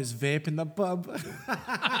rips off his vape in the pub.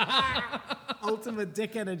 Ultimate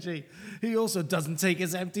dick energy. He also doesn't take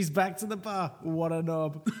his empties back to the bar. What a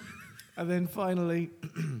knob! And then finally,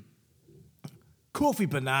 Kofi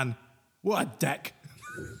Banan. What a dick!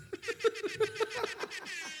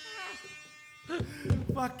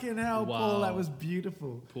 Fucking hell, Wow. Paul, that was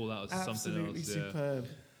beautiful. Paul, that was Absolutely something else. superb.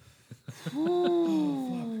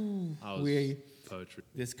 That was We- poetry.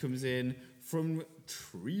 This comes in from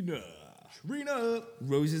Trina. Trina.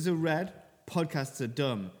 Roses are red, podcasts are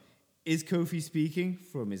dumb. Is Kofi speaking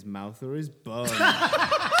from his mouth or his bum?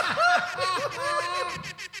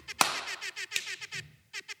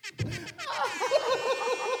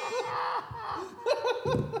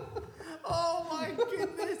 Oh my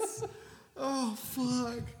goodness. Oh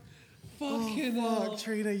fuck. Fucking Fuck,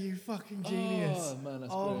 Trina, you fucking genius. Oh, man,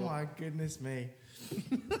 that's oh great. my goodness me.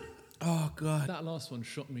 Oh god. That last one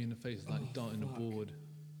shot me in the face like darting a board.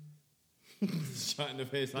 Shot in the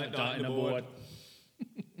face like Darting that a in the board. board.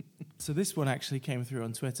 So this one actually came through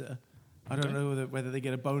on Twitter. I don't Okay. know whether they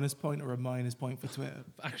get a bonus point or a minus point for Twitter.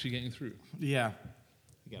 Actually getting through. Yeah.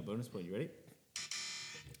 You got a bonus point. You ready?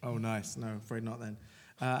 Oh, nice. No, afraid not then.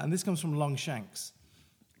 And this comes from Longshanks.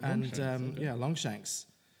 And Longshanks.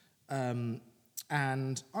 And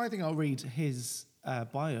I think I'll read his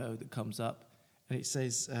bio that comes up. And it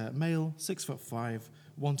says, male, 6'5",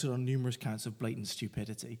 wanted on numerous counts of blatant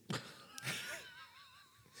stupidity.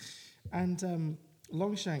 And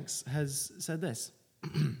Longshanks has said this.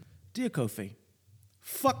 Dear Kofi,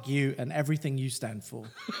 fuck you and everything you stand for.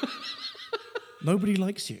 Nobody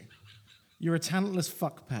likes you. You're a talentless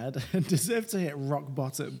fuckpad and deserve to hit rock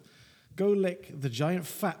bottom. Go lick the giant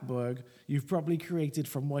fatberg you've probably created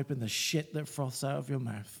from wiping the shit that froths out of your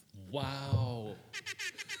mouth. Wow.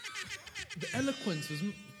 The eloquence was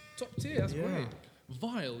top tier. That's great.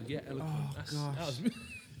 Vile yet eloquent. gosh. That was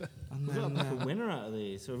And We've got then, enough a winner out of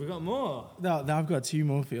these, so we've got more. no, I've got two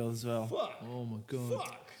more for you as well. Fuck. oh my god.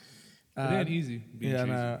 Fuck. But it ain't easy being Yeah,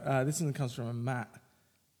 choosy. no. This one comes from a Matt,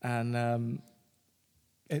 and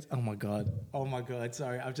it's oh my god.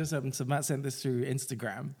 Sorry, I've just opened. So Matt sent this through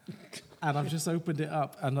Instagram, and I've just opened it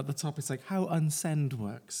up, and at the top it's like how unsend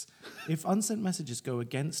works. If unsent messages go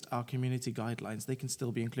against our community guidelines, they can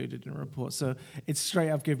still be included in a report. So it's straight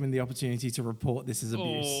up given the opportunity to report this as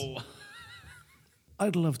abuse. Oh.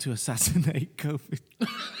 I'd love to assassinate Kofi.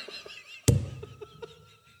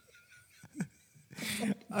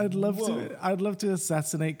 I'd love to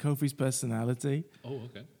assassinate Kofi's personality, Oh,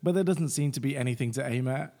 okay. but there doesn't seem to be anything to aim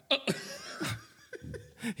at.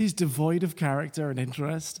 He's devoid of character and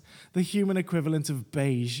interest, the human equivalent of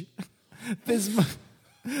beige. There's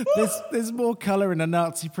more color in a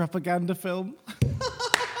Nazi propaganda film.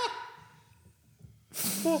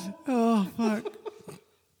 Oh fuck.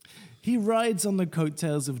 He rides on the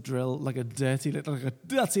coattails of Drill like a dirty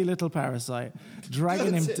little parasite,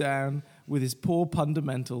 dragging him down with his poor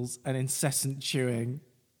fundamentals and incessant chewing.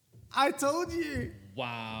 I told you.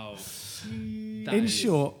 Wow. In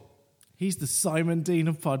short, he's the Simon Dean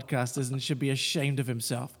of podcasters and should be ashamed of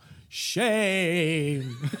himself.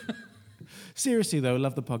 Shame. Seriously, though,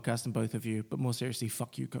 love the podcast and both of you, but more seriously,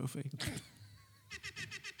 fuck you, Kofi.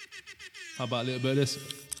 How about a little bit of this?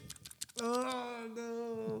 Oh,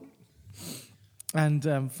 no.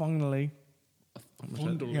 And finally...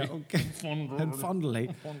 Fondly. Yeah, okay. And fondly,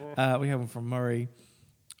 we have one from Murray.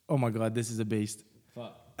 Oh my God, this is a beast.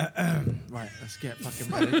 Fuck. Right, let's get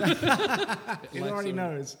fucking ready. He already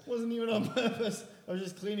knows. Wasn't even on purpose. I was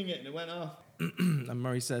just cleaning it and it went off. And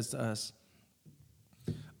Murray says to us,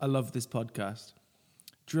 I love this podcast.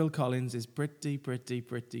 Drill Collins is pretty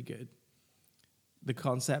good. The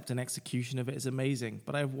concept and execution of it is amazing,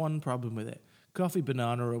 but I have one problem with it. Coffee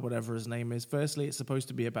Banana or whatever his name is. Firstly, it's supposed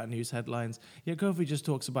to be about news headlines, yet Kofi just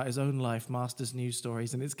talks about his own life, masters news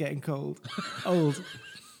stories, and it's getting old.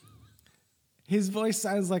 His voice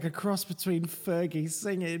sounds like a cross between Fergie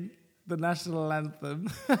singing the national anthem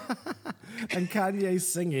and Kanye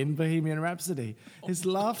singing Bohemian Rhapsody. His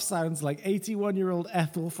laugh sounds like 81-year-old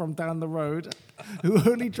Ethel from down the road who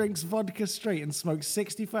only drinks vodka straight and smokes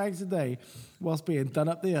 60 fags a day whilst being done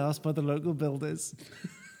up the arse by the local builders.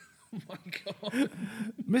 Oh my god.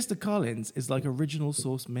 Mr. Collins is like original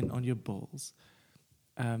source mint on your balls.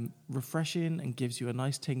 Refreshing and gives you a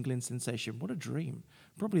nice tingling sensation. What a dream.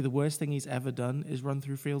 Probably the worst thing he's ever done is run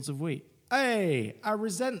through fields of wheat. Hey, I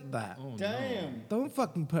resent that. Oh, Damn. Don't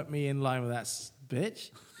fucking put me in line with that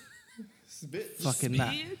bitch. Fucking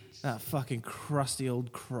that fucking crusty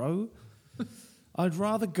old crow. I'd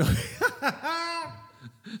rather go.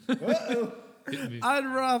 I'd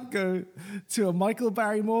rather go to a Michael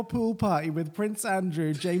Barrymore pool party with Prince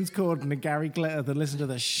Andrew, James Corden, and Gary Glitter than listen to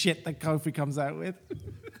the shit that Kofi comes out with.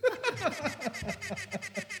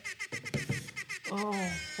 Oh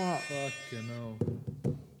fuck! Fucking hell.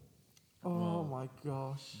 Oh my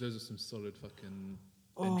gosh! Those are some solid fucking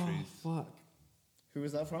Oh entries. fuck! Who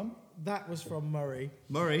was that from? That was from Murray.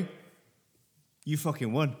 Murray. You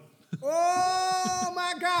fucking won. Oh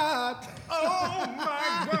my god! Oh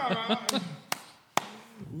my god!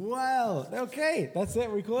 Well, okay, that's it.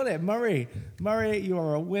 We call it Murray. Murray, you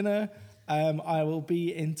are a winner. I will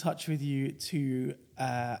be in touch with you to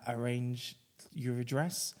arrange your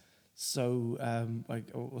address. So,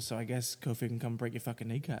 I guess Kofi can come break your fucking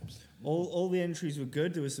kneecaps. All the entries were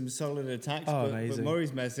good. There was some solid attacks. Oh, but amazing.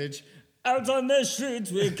 Murray's message: out on the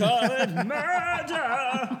streets, we call it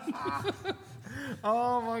murder.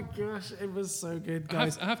 Oh my gosh, it was so good,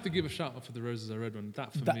 guys. I have to give a shout out for the Roses I Read one.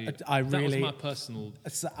 That for That- me, I that really- was my personal.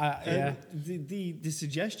 So, yeah. The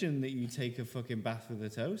suggestion that you take a fucking bath with a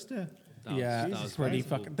toaster. That Yeah, was, that was pretty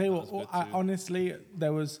beautiful. fucking. They That were was good I, too. honestly.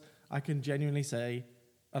 There was. I can genuinely say,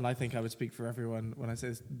 and I think I would speak for everyone when I say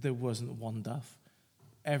this. There wasn't one duff.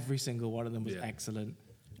 Every single one of them was Yeah. excellent.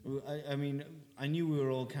 I mean, I knew we were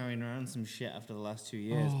all carrying around some shit after the last 2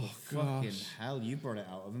 years, Oh, but fucking gosh. hell, you brought it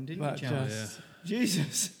out of him, didn't But you, Chad? just,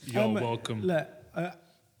 Jesus. You're welcome. Look,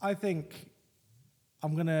 I think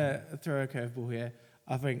I'm gonna throw a curveball here.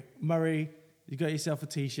 I think Murray, you got yourself a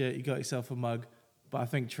T-shirt, you got yourself a mug, but I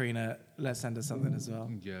think Trina, let's send her something as well.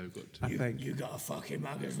 Yeah, we've got to. I think. You got a fucking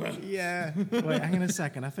mug as well. Yeah. Wait, hang on a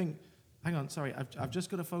second. Hang on. Sorry, I've just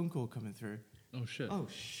got a phone call coming through. Oh shit. Oh,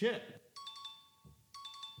 shit.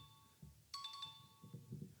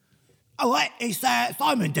 All right, it's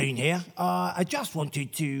Simon Dean here. I just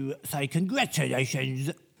wanted to say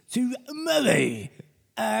congratulations to Murray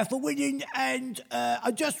for winning, and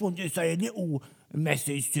I just wanted to say a little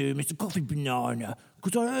message to Mr. Coffee Banana,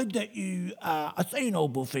 because I heard that you are saying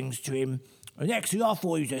horrible things to him, and actually I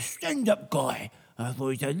thought he was a stand-up guy. I thought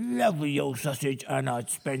he's a lovely old sausage, and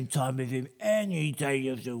I'd spend time with him any day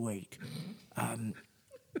of the week.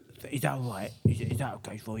 Is that all right? Is that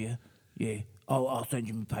okay for you? Yeah. I'll send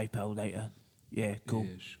you my PayPal later. Yeah, cool.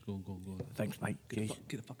 Yeah, go on. Thanks, mate. Cheers.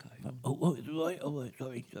 Get the fuck out of here. Oh, all right.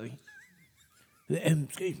 Sorry.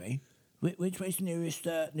 Excuse me. Where's the nearest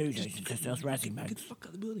news agent to sell Razzie Mags? Get the fuck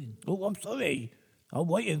out of the building. Oh, I'm sorry. I'm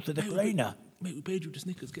waiting for the cleaner. Mate, we paid you with the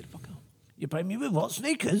Snickers. Get the fuck out. You pay me with what?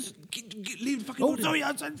 Sneakers? Leave the fucking Oh, building. sorry.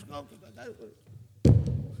 I said.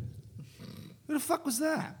 Who the fuck was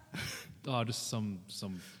that? Oh, just some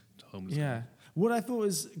homeless. Yeah. What I thought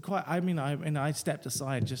was quite. I stepped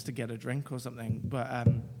aside just to get a drink or something. But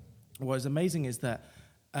what was amazing is that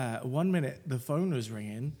 1 minute the phone was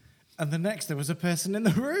ringing, and the next there was a person in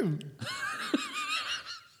the room.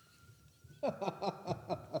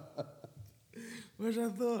 Which I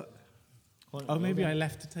thought. Oh, maybe I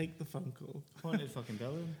left to take the phone call. Haunted fucking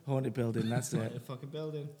building. Haunted building. That's it. Haunted fucking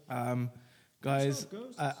building. Guys,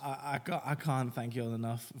 That's how it goes. I can't thank you all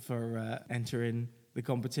enough for entering the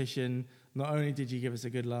competition. Not only did you give us a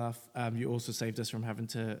good laugh, you also saved us from having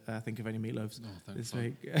to think of any meatloaves this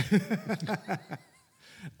week.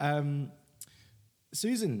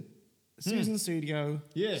 Susan Studio,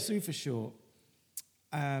 Yeah. Sue for short.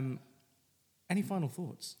 Any final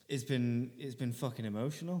thoughts? It's been fucking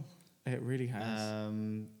emotional. It really has.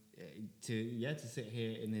 To sit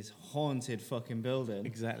here in this haunted fucking building.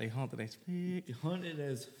 Exactly, haunted as fuck. Haunted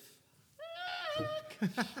as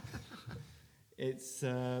it's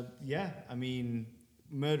I mean,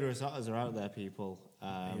 murderous otters are out there, people.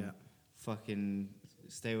 Fucking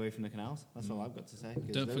stay away from the canals. That's all I've got to say. 'Cause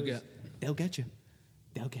Don't forget. They'll get you.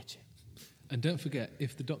 They'll get you. And don't forget,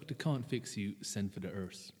 if the doctor can't fix you, send for the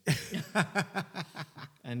earth.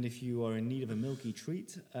 And if you are in need of a milky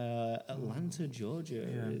treat, Atlanta, Georgia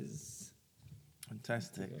is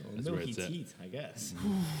Fantastic. That's where milky it's at. teeth, I guess.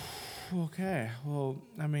 Okay, well,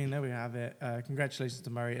 I mean, there we have it. Congratulations to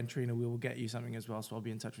Murray and Trina. We will get you something as well, so I'll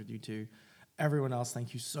be in touch with you too. Everyone else,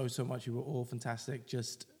 thank you so much. You were all fantastic.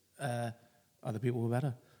 Just other people were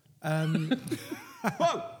better.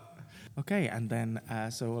 Okay, and then,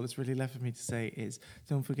 so all that's really left for me to say is,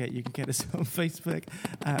 don't forget you can get us on Facebook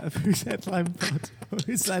at Who's Headline Pod.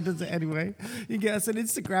 Who's does it anyway? You can get us on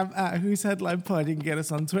Instagram at Who's Headline Pod. You can get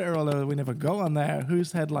us on Twitter, although we never go on there.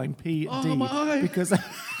 Who's Headline PD? Oh, my eye. Because you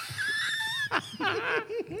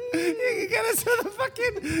can get us on the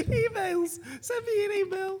fucking emails. Send me an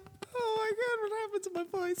email. Oh my God, what happened to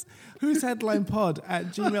my voice? Who's Headline Pod at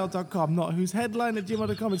gmail.com. Not who's headline at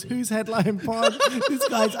gmail.com. It's Who's Headline Pod. This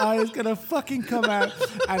guy's eye is going to fucking come out.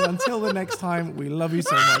 And until the next time, we love you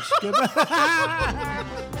so much.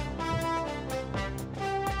 Goodbye.